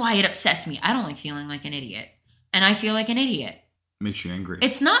 That's why it upsets me. I don't like feeling like an idiot. And I feel like an idiot. Makes you angry.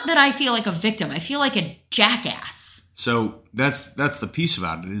 It's not that I feel like a victim. I feel like a jackass. So that's the piece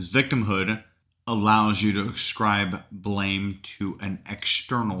about it is victimhood allows you to ascribe blame to an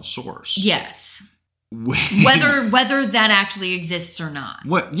external source. Yes. Whether that actually exists or not.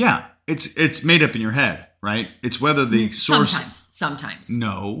 What? Yeah. It's made up in your head, right? It's whether the source... Sometimes.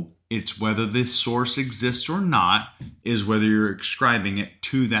 No. It's whether this source exists or not is whether you're ascribing it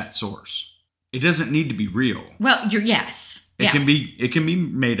to that source. It doesn't need to be real. Well, yes. It can be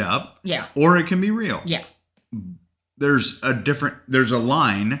made up. Yeah. Or it can be real. Yeah. There's a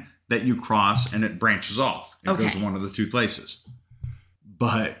line that you cross and it branches off. It goes one of the two places.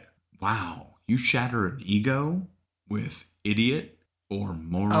 But wow, you shatter an ego with idiot or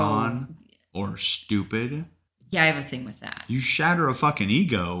moron or stupid. Yeah, I have a thing with that. You shatter a fucking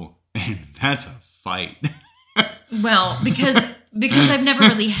ego, and that's a fight. Well, because because I've never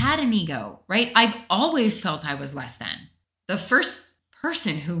really had an ego, right? I've always felt I was less than. The first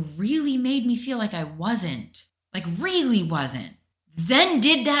person who really made me feel like I wasn't, like really wasn't, then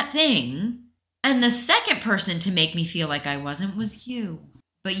did that thing. And the second person to make me feel like I wasn't was you.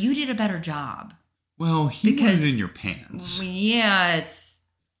 But you did a better job. Well, he was in your pants. Yeah, it's...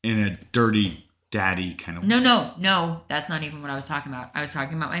 in a dirty daddy kind of way. No. That's not even what I was talking about. I was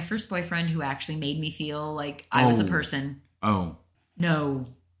talking about my first boyfriend who actually made me feel like I was a person. Oh. No,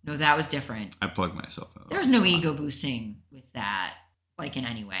 that was different. I plugged myself out. There was no ego boosting with that, like in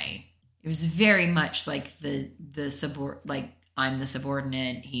any way. It was very much like I'm the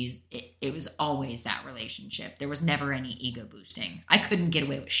subordinate. It was always that relationship. There was never any ego boosting. I couldn't get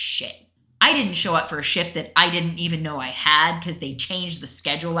away with shit. I didn't show up for a shift that I didn't even know I had because they changed the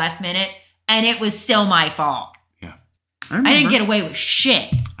schedule last minute, and it was still my fault. Yeah. I didn't get away with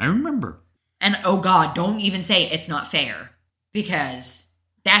shit. I remember. And oh God, don't even say it's not fair, because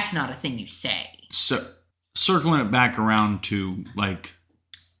that's not a thing you say. So, circling it back around to like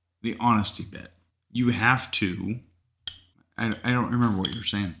the honesty bit, you have to. I don't remember what you're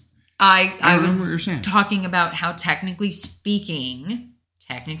saying. I was what you're saying. Talking about how technically speaking,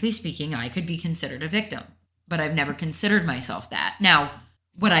 I could be considered a victim, but I've never considered myself that. Now,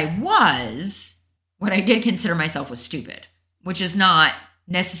 what I did consider myself was stupid, which is not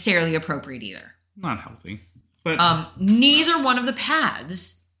necessarily appropriate either. Not healthy. But neither one of the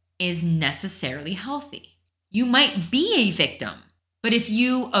paths is necessarily healthy. You might be a victim, but if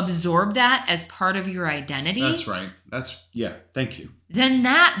you absorb that as part of your identity... That's right. Thank you. Then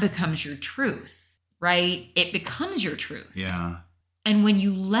that becomes your truth, right? It becomes your truth. Yeah. And when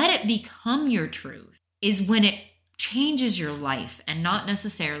you let it become your truth is when it changes your life, and not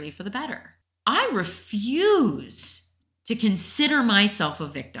necessarily for the better. I refuse to consider myself a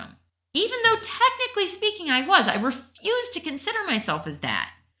victim. Even though technically speaking I was, I refuse to consider myself as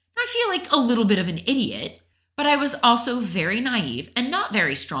that. I feel like a little bit of an idiot, but I was also very naive and not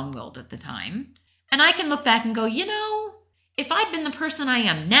very strong-willed at the time. And I can look back and go, if I'd been the person I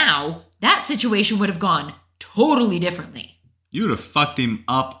am now, that situation would have gone totally differently. You would have fucked him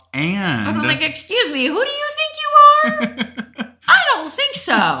up and... I'm like, excuse me, who do you think you are? I don't think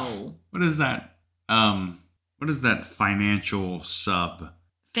so. What is that? What is that financial sub?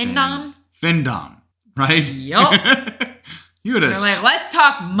 Findom? Findom, right? Yup. You would have... They're like, let's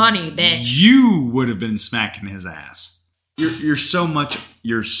talk money, bitch. You would have been smacking his ass. You're so much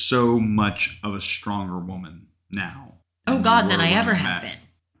of a stronger woman now. Oh God, than I ever have been.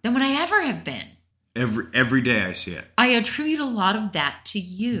 Than when I ever have been. Every day I see it. I attribute a lot of that to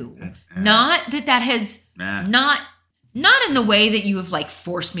you. Not that has not in the way that you have like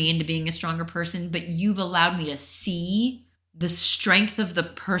forced me into being a stronger person, but you've allowed me to see the strength of the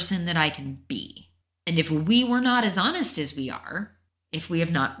person that I can be. And if we were not as honest as we are, if we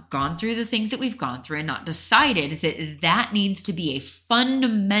have not gone through the things that we've gone through and not decided that needs to be a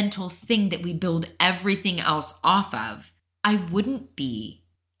fundamental thing that we build everything else off of, I wouldn't be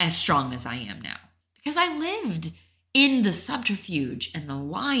as strong as I am now. Because I lived in the subterfuge and the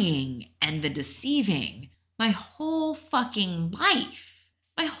lying and the deceiving my whole fucking life.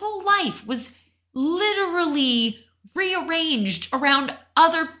 My whole life was literally rearranged around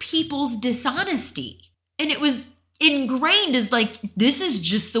other people's dishonesty. And it was ingrained as like, this is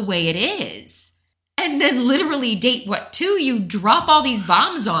just the way it is. And then literally you drop all these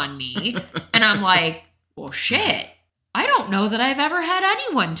bombs on me. And I'm like, well, shit. I don't know that I've ever had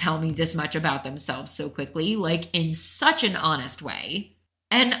anyone tell me this much about themselves so quickly, like in such an honest way.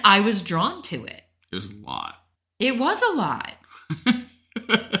 And I was drawn to it. It was a lot. It was a lot. Dude,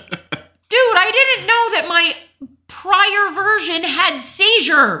 I didn't know that my prior version had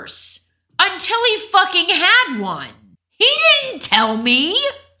seizures until he fucking had one. He didn't tell me.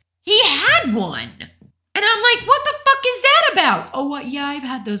 He had one. And I'm like, what the fuck is that about? Oh, yeah, I've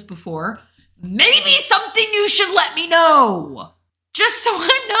had those before. Maybe something you should let me know. Just so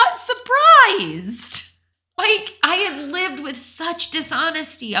I'm not surprised. Like, I had lived with such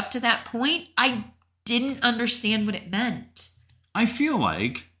dishonesty up to that point, I didn't understand what it meant. I feel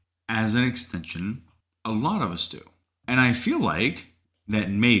like, as an extension, a lot of us do. And I feel like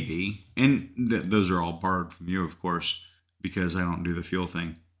that maybe, and those are all borrowed from you, of course, because I don't do the feel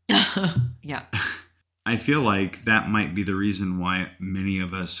thing. Yeah. I feel like that might be the reason why many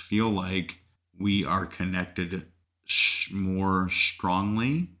of us feel like we are connected more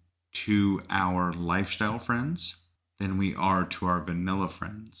strongly to our lifestyle friends than we are to our vanilla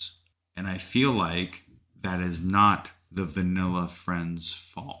friends. And I feel like that is not the vanilla friend's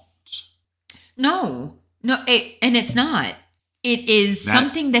fault. No, and it's not. It is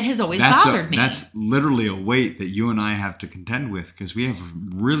something that has always bothered me. That's literally a weight that you and I have to contend with because we have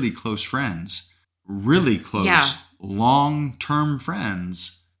really close friends, really close, long-term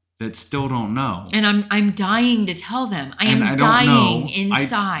friends that still don't know. And I'm dying to tell them. I am dying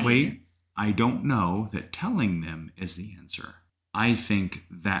inside. I don't know that telling them is the answer. I think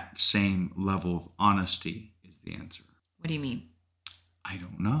that same level of honesty is the answer. What do you mean? I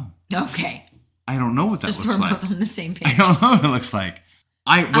don't know. Okay. I don't know what that looks like. Just so we're both on the same page. I don't know what it looks like.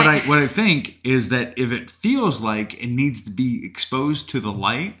 What I think is that if it feels like it needs to be exposed to the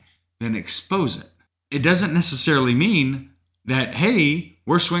light, then expose it. It doesn't necessarily mean that, hey,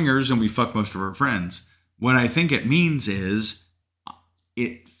 we're swingers and we fuck most of our friends. What I think it means is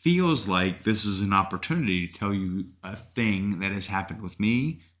it feels like this is an opportunity to tell you a thing that has happened with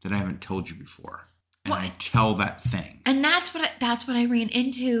me that I haven't told you before. And I tell that thing. And that's what I ran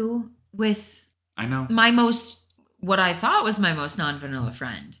into with I know. What I thought was my most non-vanilla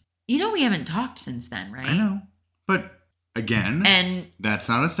friend. You know, we haven't talked since then, right? I know. But again, and that's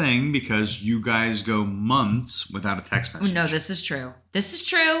not a thing because you guys go months without a text message. No, this is true. This is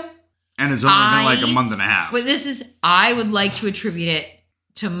true. And it's only been like a month and a half. But I would like to attribute it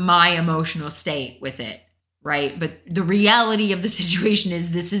to my emotional state with it, right? But the reality of the situation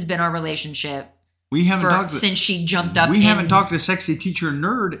is this has been our relationship. We haven't talked since she jumped up. We haven't talked to Sexy Teacher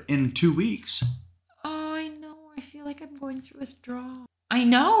Nerd in 2 weeks. Oh, I know. I feel like I'm going through withdrawal. I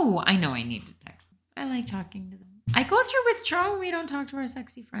know. I need to text them. I like talking to them. I go through withdrawal when we don't talk to our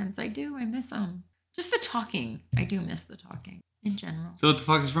sexy friends. I do. I miss them. Just the talking. I do miss the talking in general. So what the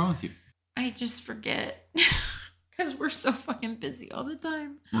fuck is wrong with you? I just forget because we're so fucking busy all the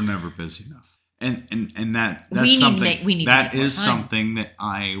time. We're never busy enough, and that's something that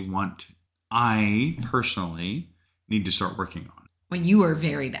I personally need to start working on. Well, you are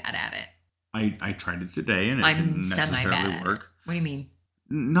very bad at it. I tried it today and it didn't necessarily work. What do you mean?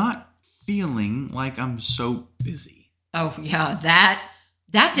 Not feeling like I'm so busy. Oh yeah,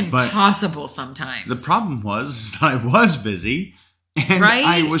 that's impossible sometimes. The problem was that I was busy and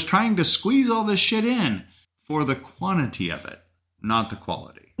I was trying to squeeze all this shit in for the quantity of it, not the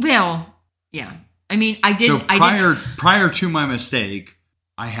quality. Well, yeah. I mean, I did. So prior to my mistake,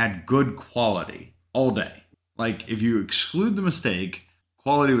 I had good quality all day. Like, if you exclude the mistake,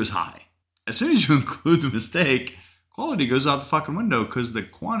 quality was high. As soon as you include the mistake, quality goes out the fucking window because the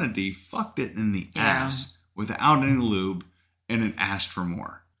quantity fucked it in the ass without any lube, and it asked for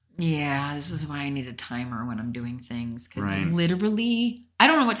more. Yeah, this is why I need a timer when I'm doing things. Because literally, I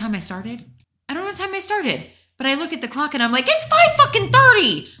don't know what time I started. But I look at the clock and I'm like, it's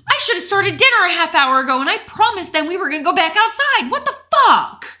 5:30. I should have started dinner a half hour ago, and I promised them we were going to go back outside. What the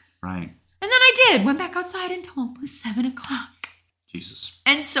fuck? Right. And then I did. Went back outside until almost 7 o'clock. Jesus.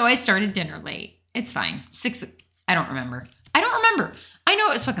 And so I started dinner late. It's fine. 6. I don't remember. I know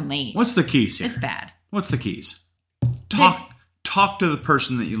it was fucking late. What's the keys here? It's bad. What's the keys? Talk to the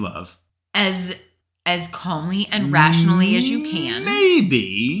person that you love. As calmly and rationally as you can.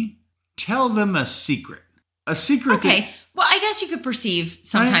 Maybe tell them a secret. A secret. Okay. Well, I guess you could perceive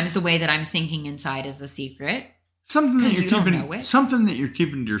sometimes the way that I'm thinking inside as a secret. Something that you're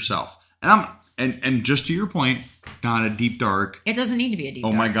keeping to yourself. And just to your point, not a deep dark. It doesn't need to be a deep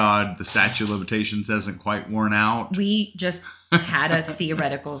dark. Oh my God, the statute of limitations hasn't quite worn out. We just had a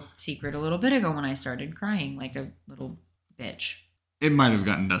theoretical secret a little bit ago when I started crying like a little bitch. It might have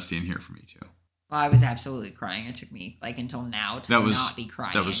gotten dusty in here for me too. Well, I was absolutely crying. It took me until now to not be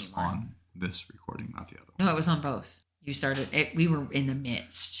crying anymore. That was on this recording, not the other one. No, it was on both. You started it. We were in the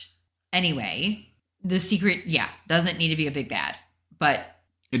midst. Anyway, the secret, doesn't need to be a big bad, but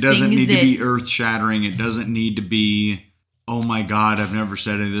it doesn't need to be earth shattering. It doesn't need to be, oh my God, I've never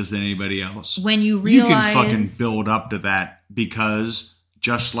said this to anybody else. When you realize, you can fucking build up to that because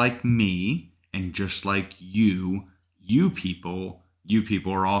just like me and just like you people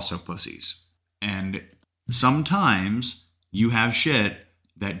are also pussies. And sometimes you have shit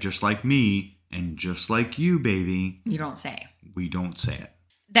that just like me and just like you, baby, you don't say. We don't say it.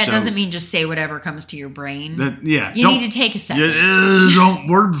 That doesn't mean just say whatever comes to your brain. You need to take a second. Don't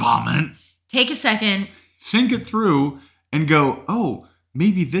word vomit. Take a second. Think it through and go, oh,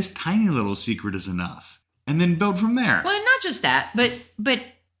 maybe this tiny little secret is enough. And then build from there. Well, not just that, but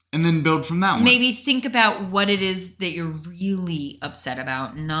and then build from that one. Maybe think about what it is that you're really upset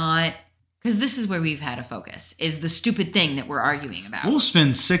about, not... Because this is where we've had a focus, is the stupid thing that we're arguing about. We'll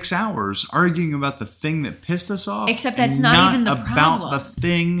spend 6 hours arguing about the thing that pissed us off. Except that's not even the problem. About the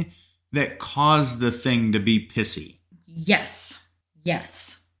thing that caused the thing to be pissy. Yes.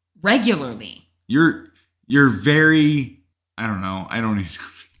 Regularly. You're very... I don't know. I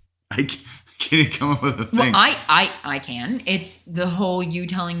Can you come up with a thing? Well, I can. It's the whole you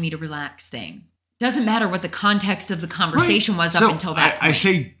telling me to relax thing. Doesn't matter what the context of the conversation was up until that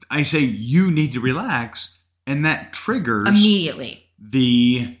point. I say you need to relax, and that triggers immediately.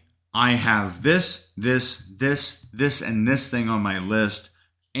 I have this, and this thing on my list,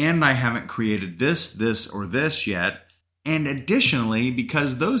 and I haven't created this, or this yet. And additionally,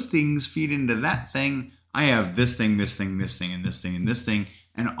 because those things feed into that thing, I have this thing, and this thing,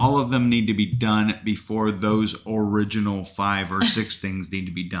 and all of them need to be done before those original 5 or 6 things need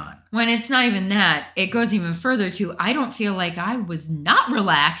to be done. When it's not even that, it goes even further to, I don't feel like I was not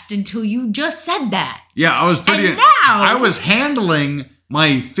relaxed until you just said that. Yeah, I was I was handling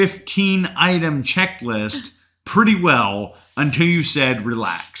my 15-item checklist pretty well until you said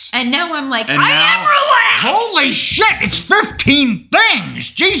relax. And now I'm like, I am relaxed! Holy shit, it's 15 things!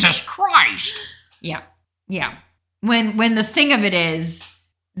 Jesus Christ! Yeah. When the thing of it is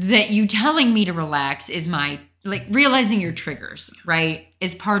that you telling me to relax is realizing your triggers, right,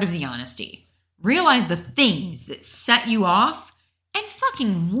 is part of the honesty. Realize the things that set you off and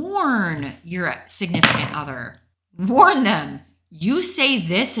fucking warn your significant other. Warn them. You say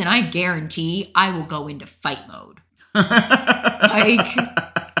this and I guarantee I will go into fight mode.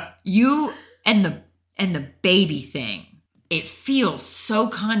 You and the baby thing. It feels so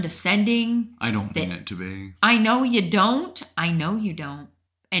condescending. I don't mean it to be. I know you don't.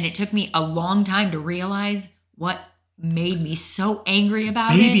 And it took me a long time to realize what made me so angry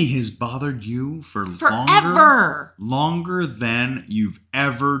about it. Baby has bothered you for forever. Longer than you've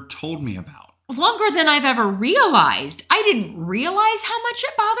ever told me about. Longer than I've ever realized. I didn't realize how much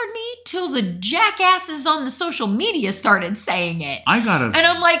it bothered me till the jackasses on the social media started saying it. And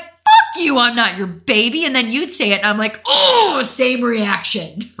I'm like, fuck you, I'm not your baby. And then you'd say it and I'm like, oh, same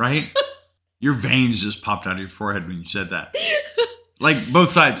reaction. Right? Your veins just popped out of your forehead when you said that. Like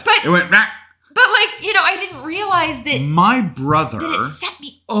both sides. It went rah. But I didn't realize that my brother that it set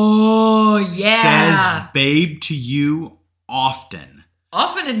me. Oh yeah. Says babe to you often.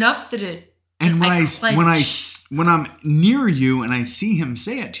 Often enough that it. And when I'm near you and I see him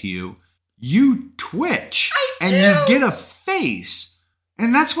say it to you, you twitch and you get a face.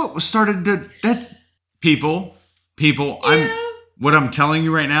 And that's what started that people, what I'm telling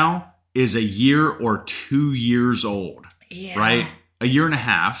you right now is a year or 2 years old. Yeah. Right? A year and a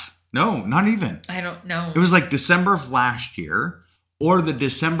half. No, not even. I don't know. It was like December of last year or the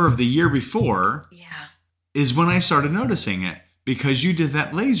December of the year before. Yeah. Is when I started noticing it because you did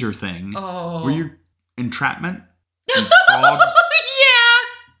that laser thing. Oh. Were you entrapment? Yeah.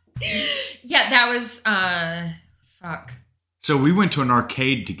 Yeah, that was fuck. So we went to an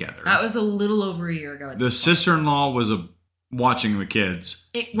arcade together. That was a little over a year ago. The sister-in-law was watching the kids.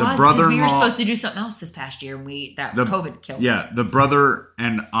 It was because we were supposed to do something else this past year, and COVID killed. Yeah, the brother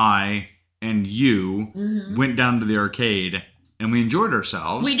and I and you went down to the arcade, and we enjoyed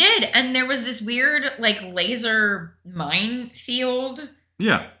ourselves. We did, and there was this weird laser minefield.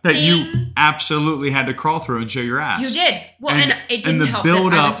 Yeah, that you absolutely had to crawl through and show your ass. You did. Well, and it didn't help that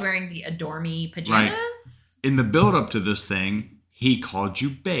I was wearing the Adore Me pajamas. Right. In the build-up to this thing, he called you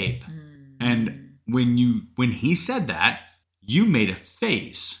babe, and when he said that. You made a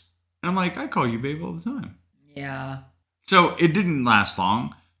face. And I'm like, I call you babe all the time. Yeah. So it didn't last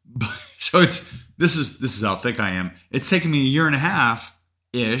long. So this is how thick I am. It's taken me a year and a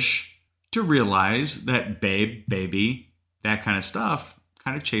half-ish to realize that baby, that kind of stuff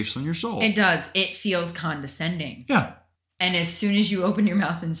kind of chafes on your soul. It does. It feels condescending. Yeah. And as soon as you open your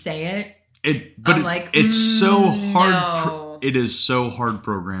mouth and say it, it's so hard. No. It is so hard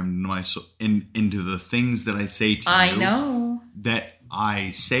programmed into the things that I say to you. I know. That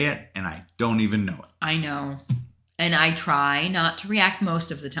I say it and I don't even know it. I know. And I try not to react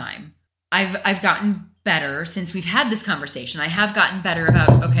most of the time. I've gotten better since we've had this conversation. I have gotten better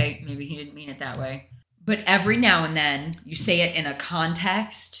about, okay, maybe he didn't mean it that way. But every now and then you say it in a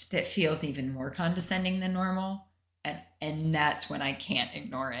context that feels even more condescending than normal. And that's when I can't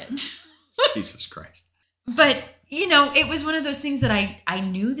ignore it. Jesus Christ. But, it was one of those things that I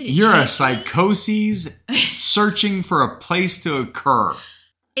knew that You're a psychosis searching for a place to occur.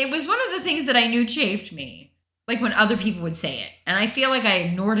 It was one of the things that I knew chafed me. Like when other people would say it. And I feel like I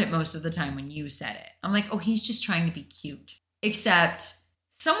ignored it most of the time when you said it. I'm like, oh, he's just trying to be cute. Except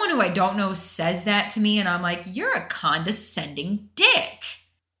someone who I don't know says that to me and I'm like, you're a condescending dick.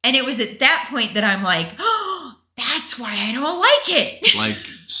 And it was at that point that I'm like, oh, that's why I don't like it. Like,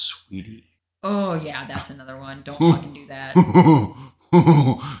 sweetie. Oh, yeah, that's another one. Don't fucking do that.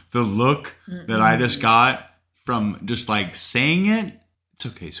 The look that I just got from just saying it. It's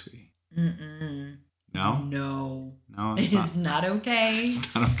okay, sweetie. No? No. No, It is not okay.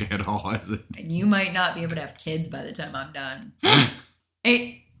 It's not okay at all, is it? And you might not be able to have kids by the time I'm done.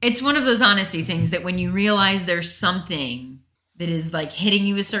 It's one of those honesty things that when you realize there's something that is like hitting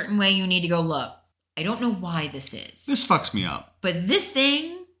you a certain way, you need to go, look, I don't know why this is. This fucks me up. But this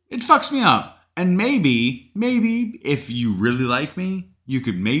thing... It fucks me up. And maybe if you really like me, you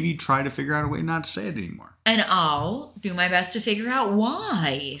could maybe try to figure out a way not to say it anymore. And I'll do my best to figure out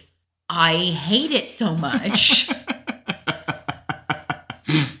why I hate it so much.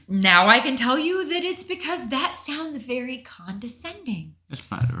 Now I can tell you that it's because that sounds very condescending. It's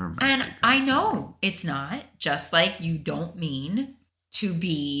not ever. And I know it's not. Just like you don't mean to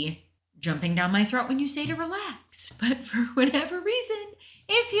be jumping down my throat when you say to relax. But for whatever reason,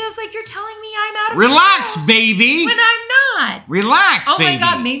 it feels like you're telling me I'm out of Relax, control baby! when I'm not. Relax, oh baby! Oh my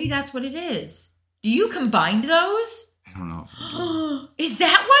God, maybe that's what it is. Do you combine those? I don't know. Is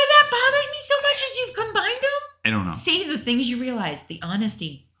that why that bothers me so much as you've combined them? I don't know. See, the things you realize, the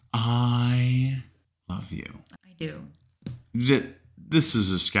honesty. I love you. I do. This is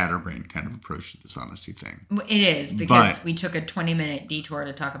a scatterbrain kind of approach to this honesty thing. It is, because we took a 20-minute detour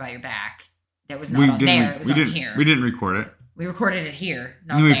to talk about your back. That was not on there. It was on here. We didn't record it. We recorded it here,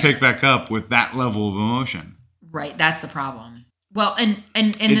 not and then we there. picked back up with that level of emotion. Right, that's the problem. Well, and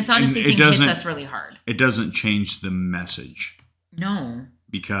this honesty thing hits us really hard. It doesn't change the message. No.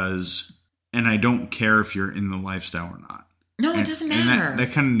 Because, and I don't care if you're in the lifestyle or not. No, it doesn't matter. And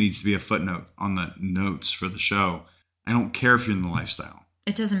that kind of needs to be a footnote on the notes for the show. I don't care if you're in the lifestyle.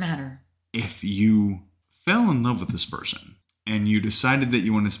 It doesn't matter. If you fell in love with this person and you decided that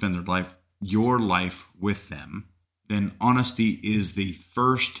you want to spend your life with them, then honesty is the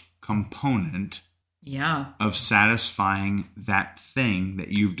first component of satisfying that thing that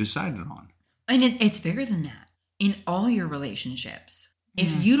you've decided on. And it's bigger than that. In all your relationships,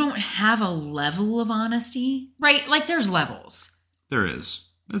 if you don't have a level of honesty, right? Like there's levels. There is.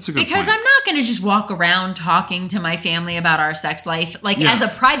 That's a good Because point. I'm not going to just walk around talking to my family about our sex life, as a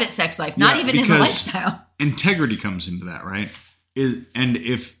private sex life, not even in the lifestyle. Integrity comes into that, right? And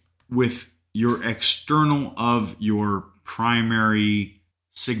if with your external of your primary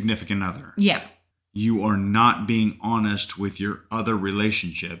significant other, you are not being honest with your other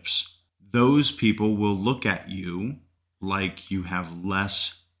relationships, those people will look at you like you have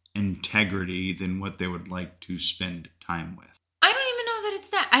less integrity than what they would like to spend time with. I don't even know that it's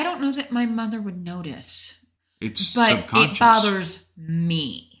that. I don't know that my mother would notice. But subconscious. It bothers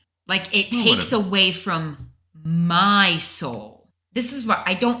me. Like it takes away from my soul. This is why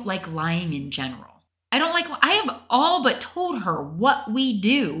I don't like lying in general. I have all but told her what we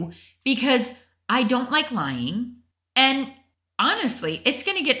do because I don't like lying. And honestly, it's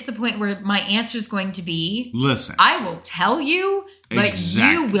going to get to the point where my answer is going to be, listen, I will tell you, but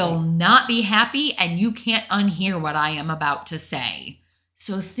you will not be happy and you can't unhear what I am about to say.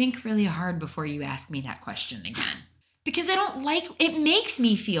 So think really hard before you ask me that question again. Because it makes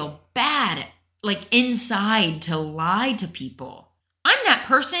me feel bad, like inside, to lie to people. I'm that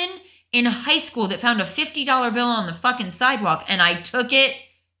person in high school that found a $50 bill on the fucking sidewalk and I took it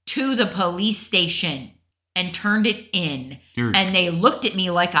to the police station and turned it in. And they looked at me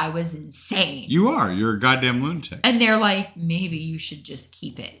like I was insane. You're a goddamn lunatic. And they're like, maybe you should just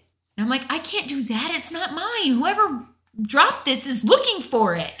keep it. And I'm like, I can't do that. It's not mine. Whoever dropped this is looking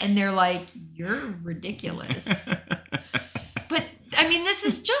for it. And they're like, you're ridiculous. But I mean, this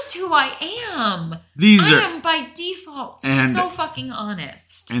is just who I am. I am by default so fucking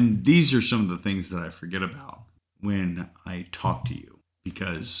honest. And these are some of the things that I forget about when I talk to you.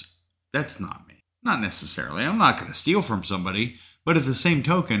 Because that's not me. Not necessarily. I'm not going to steal from somebody. But at the same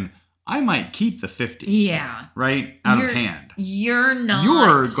token, I might keep the 50. Yeah. Right? Out of hand. You're not.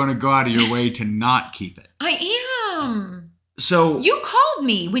 You're going to go out of your way to not keep it. I am. So. You called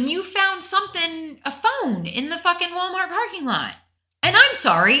me when you found a phone in the fucking Walmart parking lot. And I'm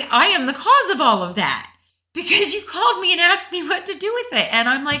sorry. I am the cause of all of that. Because you called me and asked me what to do with it. And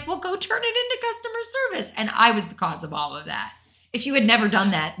I'm like, well, go turn it into customer service. And I was the cause of all of that. If you had never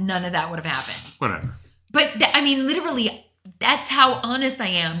done that, none of that would have happened. Whatever. But, literally, that's how honest I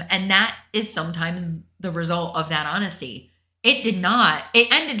am. And that is sometimes the result of that honesty. It did not.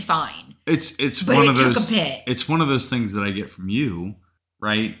 It ended fine. It's but one it of took those. A bit. It's one of those things that I get from you,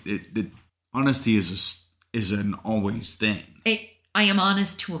 right? Honesty is an always thing. I am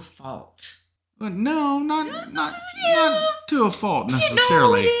honest to a fault. But no, not to a fault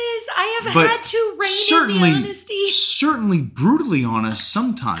necessarily. You know it is. I have had to rein in the honesty. Certainly brutally honest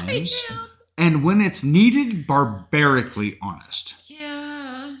sometimes. I am. And when it's needed, barbarically honest.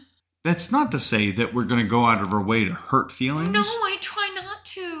 Yeah. That's not to say that we're going to go out of our way to hurt feelings. No, I try not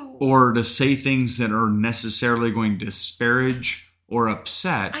to. or to say things that are necessarily going to disparage or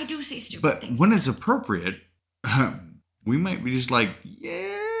upset. I do say stupid but things. But when it's appropriate, we might be just like,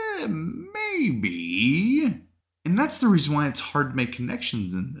 yeah, maybe. And that's the reason why it's hard to make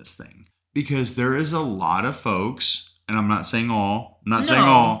connections in this thing. Because there is a lot of folks, and I'm not saying all. I'm not saying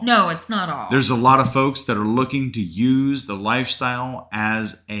all. No, it's not all. There's a lot of folks that are looking to use the lifestyle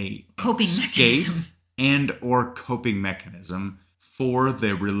as a coping mechanism. And or coping mechanism for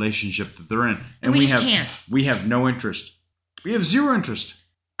the relationship that they're in. And we can't. We have no interest. We have zero interest.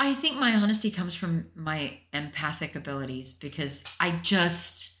 I think my honesty comes from my empathic abilities because I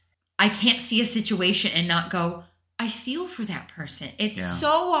can't see a situation and not go, I feel for that person. It's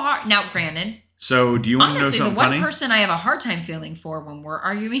so hard. Now, granted. So do you want to know something funny? Honestly, the one person I have a hard time feeling for when we're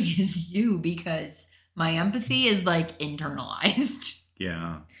arguing is you because my empathy is like internalized.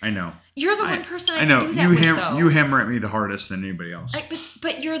 Yeah, I know. You're the one person I can do that with, though. You hammer at me the hardest than anybody else.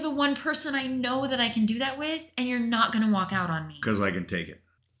 But you're the one person I know that I can do that with, and you're not going to walk out on me. Because I can take it.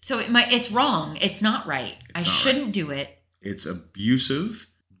 So it's wrong. It's not right. I shouldn't do it. It's abusive,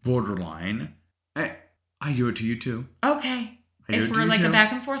 borderline. I do it to you too. Okay. If we're like a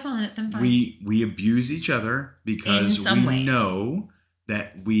back and forth on it, then fine. We abuse each other because we know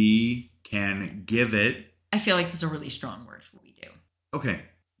that we can give it. I feel like that's a really strong word for what we do. Okay,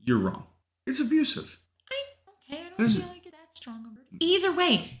 you're wrong. It's abusive. I don't feel like it's that strong of a word. Either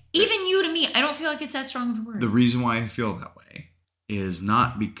way, even you to me, I don't feel like it's that strong of a word. The reason why I feel that way is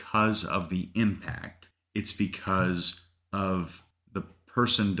not because of the impact. It's because of the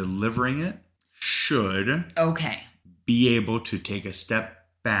person delivering it should be able to take a step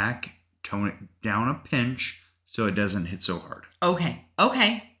back, tone it down a pinch so it doesn't hit so hard. Okay.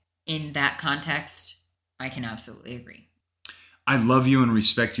 In that context, I can absolutely agree. I love you and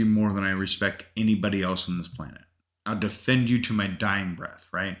respect you more than I respect anybody else on this planet. I'll defend you to my dying breath,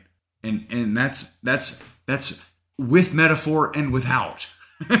 right? And that's with metaphor and without.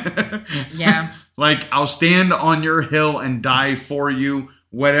 Yeah. Like I'll stand on your hill and die for you,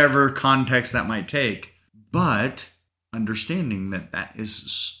 whatever context that might take. But understanding that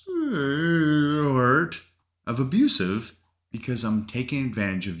is sort of abusive because I'm taking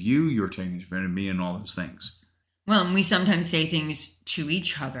advantage of you, you're taking advantage of me, and all those things. Well, and we sometimes say things to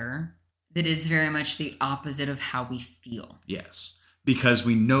each other that is very much the opposite of how we feel. Yes, because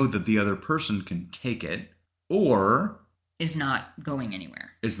we know that the other person can take it or is not going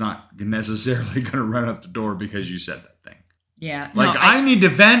anywhere. It's not necessarily going to run out the door because you said that thing. Yeah. Like, I need to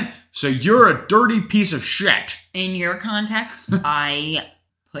vent, so you're a dirty piece of shit. In your context, I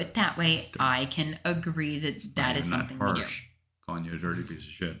put that way, I can agree that is something we do. Calling you a dirty piece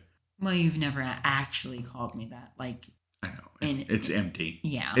of shit. Well, you've never actually called me that. Like, I know. It's empty.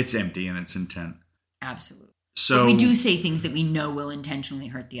 Yeah. It's empty in its intent. Absolutely. So but we do say things that we know will intentionally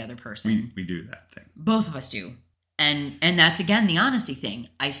hurt the other person. We do that thing. Both of us do. And that's, again, the honesty thing.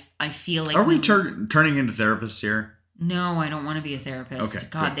 I feel like... Are we turning into therapists here? No, I don't want to be a therapist. Okay,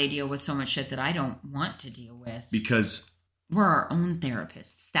 God, good. They deal with so much shit that I don't want to deal with. Because... we're our own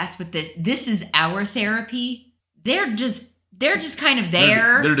therapists. That's what this is our therapy. They're just kind of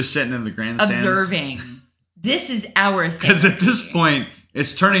there. They're just sitting in the grandstands. Observing. This is our therapy. Because at this point,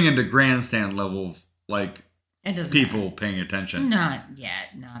 it's turning into grandstand level of, like, people paying attention. Not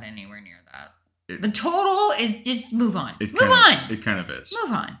yet. Not anywhere near that. The total is just move on. It kind of is.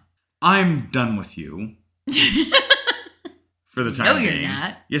 Move on. I'm done with you. For the time being. No, you're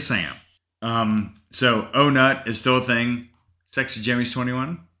not. Yes, I am. So, O-Nut is still a thing. Sexy Jammies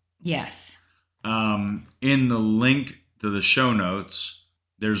 21? Yes. In the link to the show notes,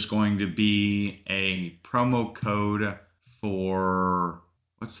 there's going to be a promo code for...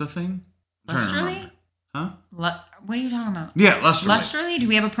 what's the thing? Lusterly? Huh? What are you talking about? Yeah, Lusterly. Lusterly? Do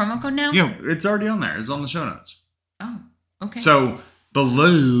we have a promo code now? Yeah, it's already on there. It's on the show notes. Oh, okay. So,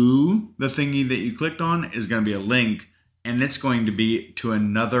 below the thingy that you clicked on is going to be a link, and it's going to be to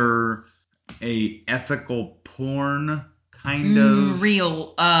a ethical porn kind of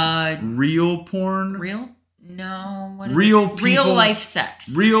real porn. Real? No. What real people, real life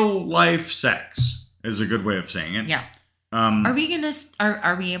sex. Real life sex is a good way of saying it. Yeah. Are we gonna?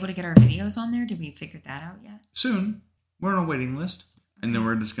 Are we able to get our videos on there? Did we figure that out yet? Soon. We're on a waiting list, and then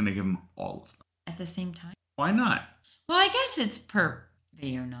we're just gonna give them all of them at the same time. Why not? Well, I guess it's per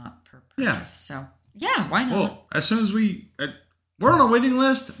video, not per purchase. Yeah. So yeah, why not? Well, as soon as we're on a waiting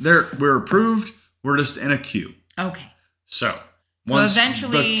list, we're approved. We're just in a queue. Okay. So once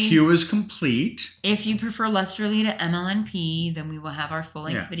eventually, the queue is complete, if you prefer Lusterly to MLNP, then we will have our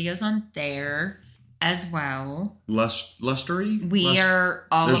full-length videos on there as well. Lustery? We are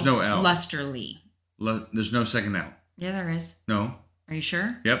all There's no L. Lusterly. There's no second L. Yeah, there is. No. Are you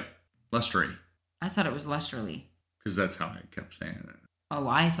sure? Yep. Lustery. I thought it was lusterly. Because that's how I kept saying it. Oh,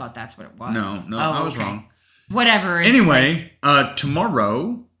 I thought that's what it was. No, I was wrong. Whatever. Anyway,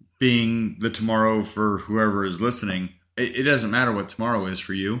 tomorrow, being the tomorrow for whoever is listening, it doesn't matter what tomorrow is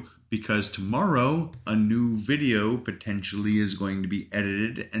for you, because tomorrow a new video potentially is going to be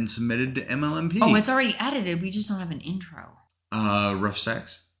edited and submitted to MLMP. Oh, it's already edited. We just don't have an intro. Rough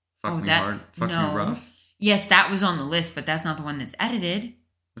sex. Fuck me hard. Fuck me rough. Yes, that was on the list, but that's not the one that's edited.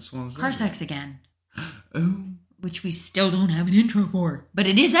 Which one was that? Car sex again. Oh. Which we still don't have an intro for. But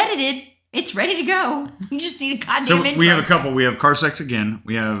it is edited. It's ready to go. We just need a goddamn intro. We have a couple. We have car sex again.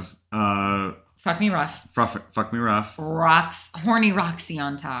 We have Fuck Me Rough. Fuck Me Rough. Horny Roxy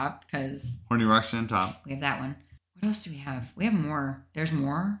on top. Horny Roxy on top. We have that one. What else do we have? We have more. There's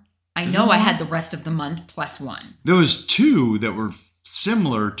more. I know I had the rest of the month plus one. There was two that were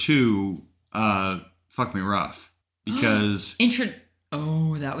similar to Fuck Me Rough. Because...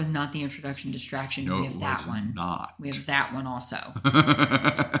 Oh, that was not the introduction distraction. No, we have that one. Not. We have that one also.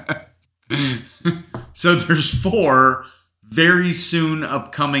 So there's 4 very soon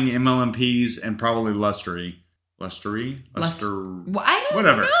upcoming MLMPs and probably Lustery. Luster. Well, I don't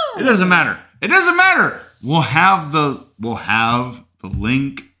whatever. know. It doesn't matter. We'll have the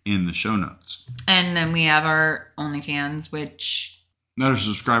link in the show notes. And then we have our OnlyFans, which Another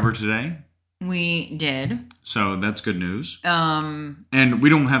subscriber today. We did. So that's good news. And we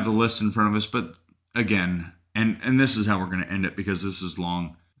don't have the list in front of us, but again, and this is how we're going to end it because this is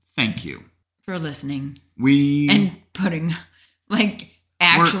long. Thank you for listening. And putting sitting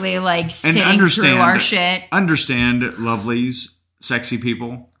through our shit. Understand, lovelies, sexy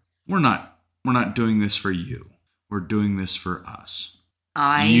people. We're not doing this for you. We're doing this for us.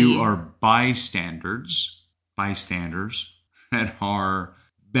 You are bystanders that are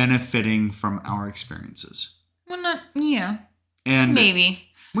benefiting from our experiences. Well, yeah. And maybe.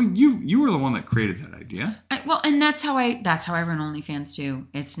 Well, you were the one that created that idea. And that's how I run OnlyFans too.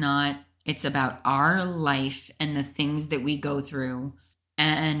 It's about our life and the things that we go through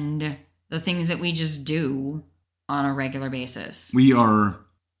and the things that we just do on a regular basis. We are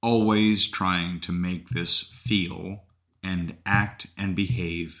always trying to make this feel and act and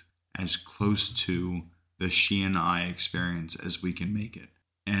behave as close to the she and I experience as we can make it.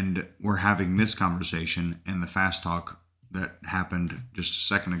 And we're having this conversation and the fast talk that happened just a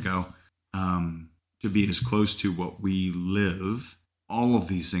second ago to be as close to what we live. All of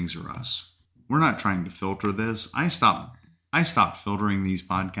these things are us. We're not trying to filter this. I stopped filtering these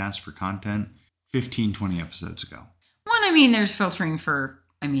podcasts for content 15, 20 episodes ago. Well, there's filtering for,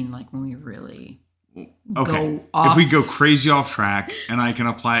 when we really go off. If we go crazy off track and I can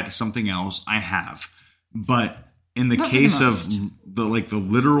apply it to something else, I have. But in the case of the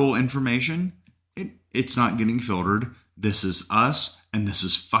literal information, it's not getting filtered. This is us, and this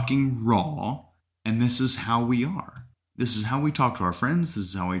is fucking raw, and this is how we are. This is how we talk to our friends. This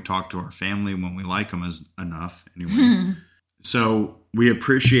is how we talk to our family when we like them enough. Anyway, so we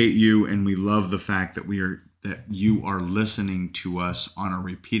appreciate you, and we love the fact that you are listening to us on a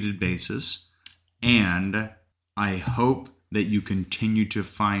repeated basis, and I hope that you continue to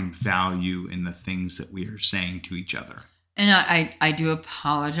find value in the things that we are saying to each other. And I do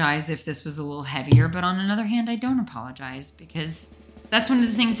apologize if this was a little heavier, but on another hand, I don't apologize because that's one of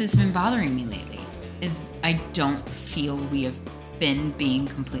the things that's been bothering me lately is I don't feel we have been being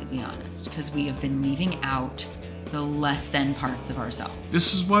completely honest because we have been leaving out the less than parts of ourselves.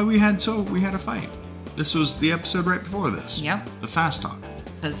 This is why we had a fight. This was the episode right before this. Yep. The fast talk.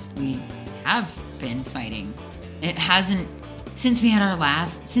 Because we have been fighting. It hasn't, since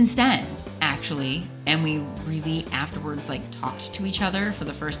then, actually, and we really afterwards talked to each other for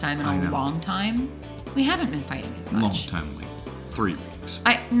the first time in a long time, we haven't been fighting as much. Long time, 3 weeks.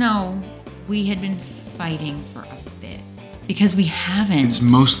 No, we had been fighting for a bit because we haven't. It's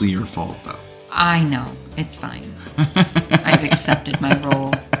mostly your fault, though. I know. It's fine. I've accepted my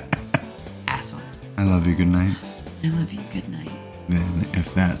role. Asshole. I love you. Good night. I love you. Good night. Then,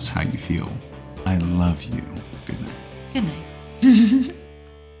 if that's how you feel, I love you. Good night. Good night.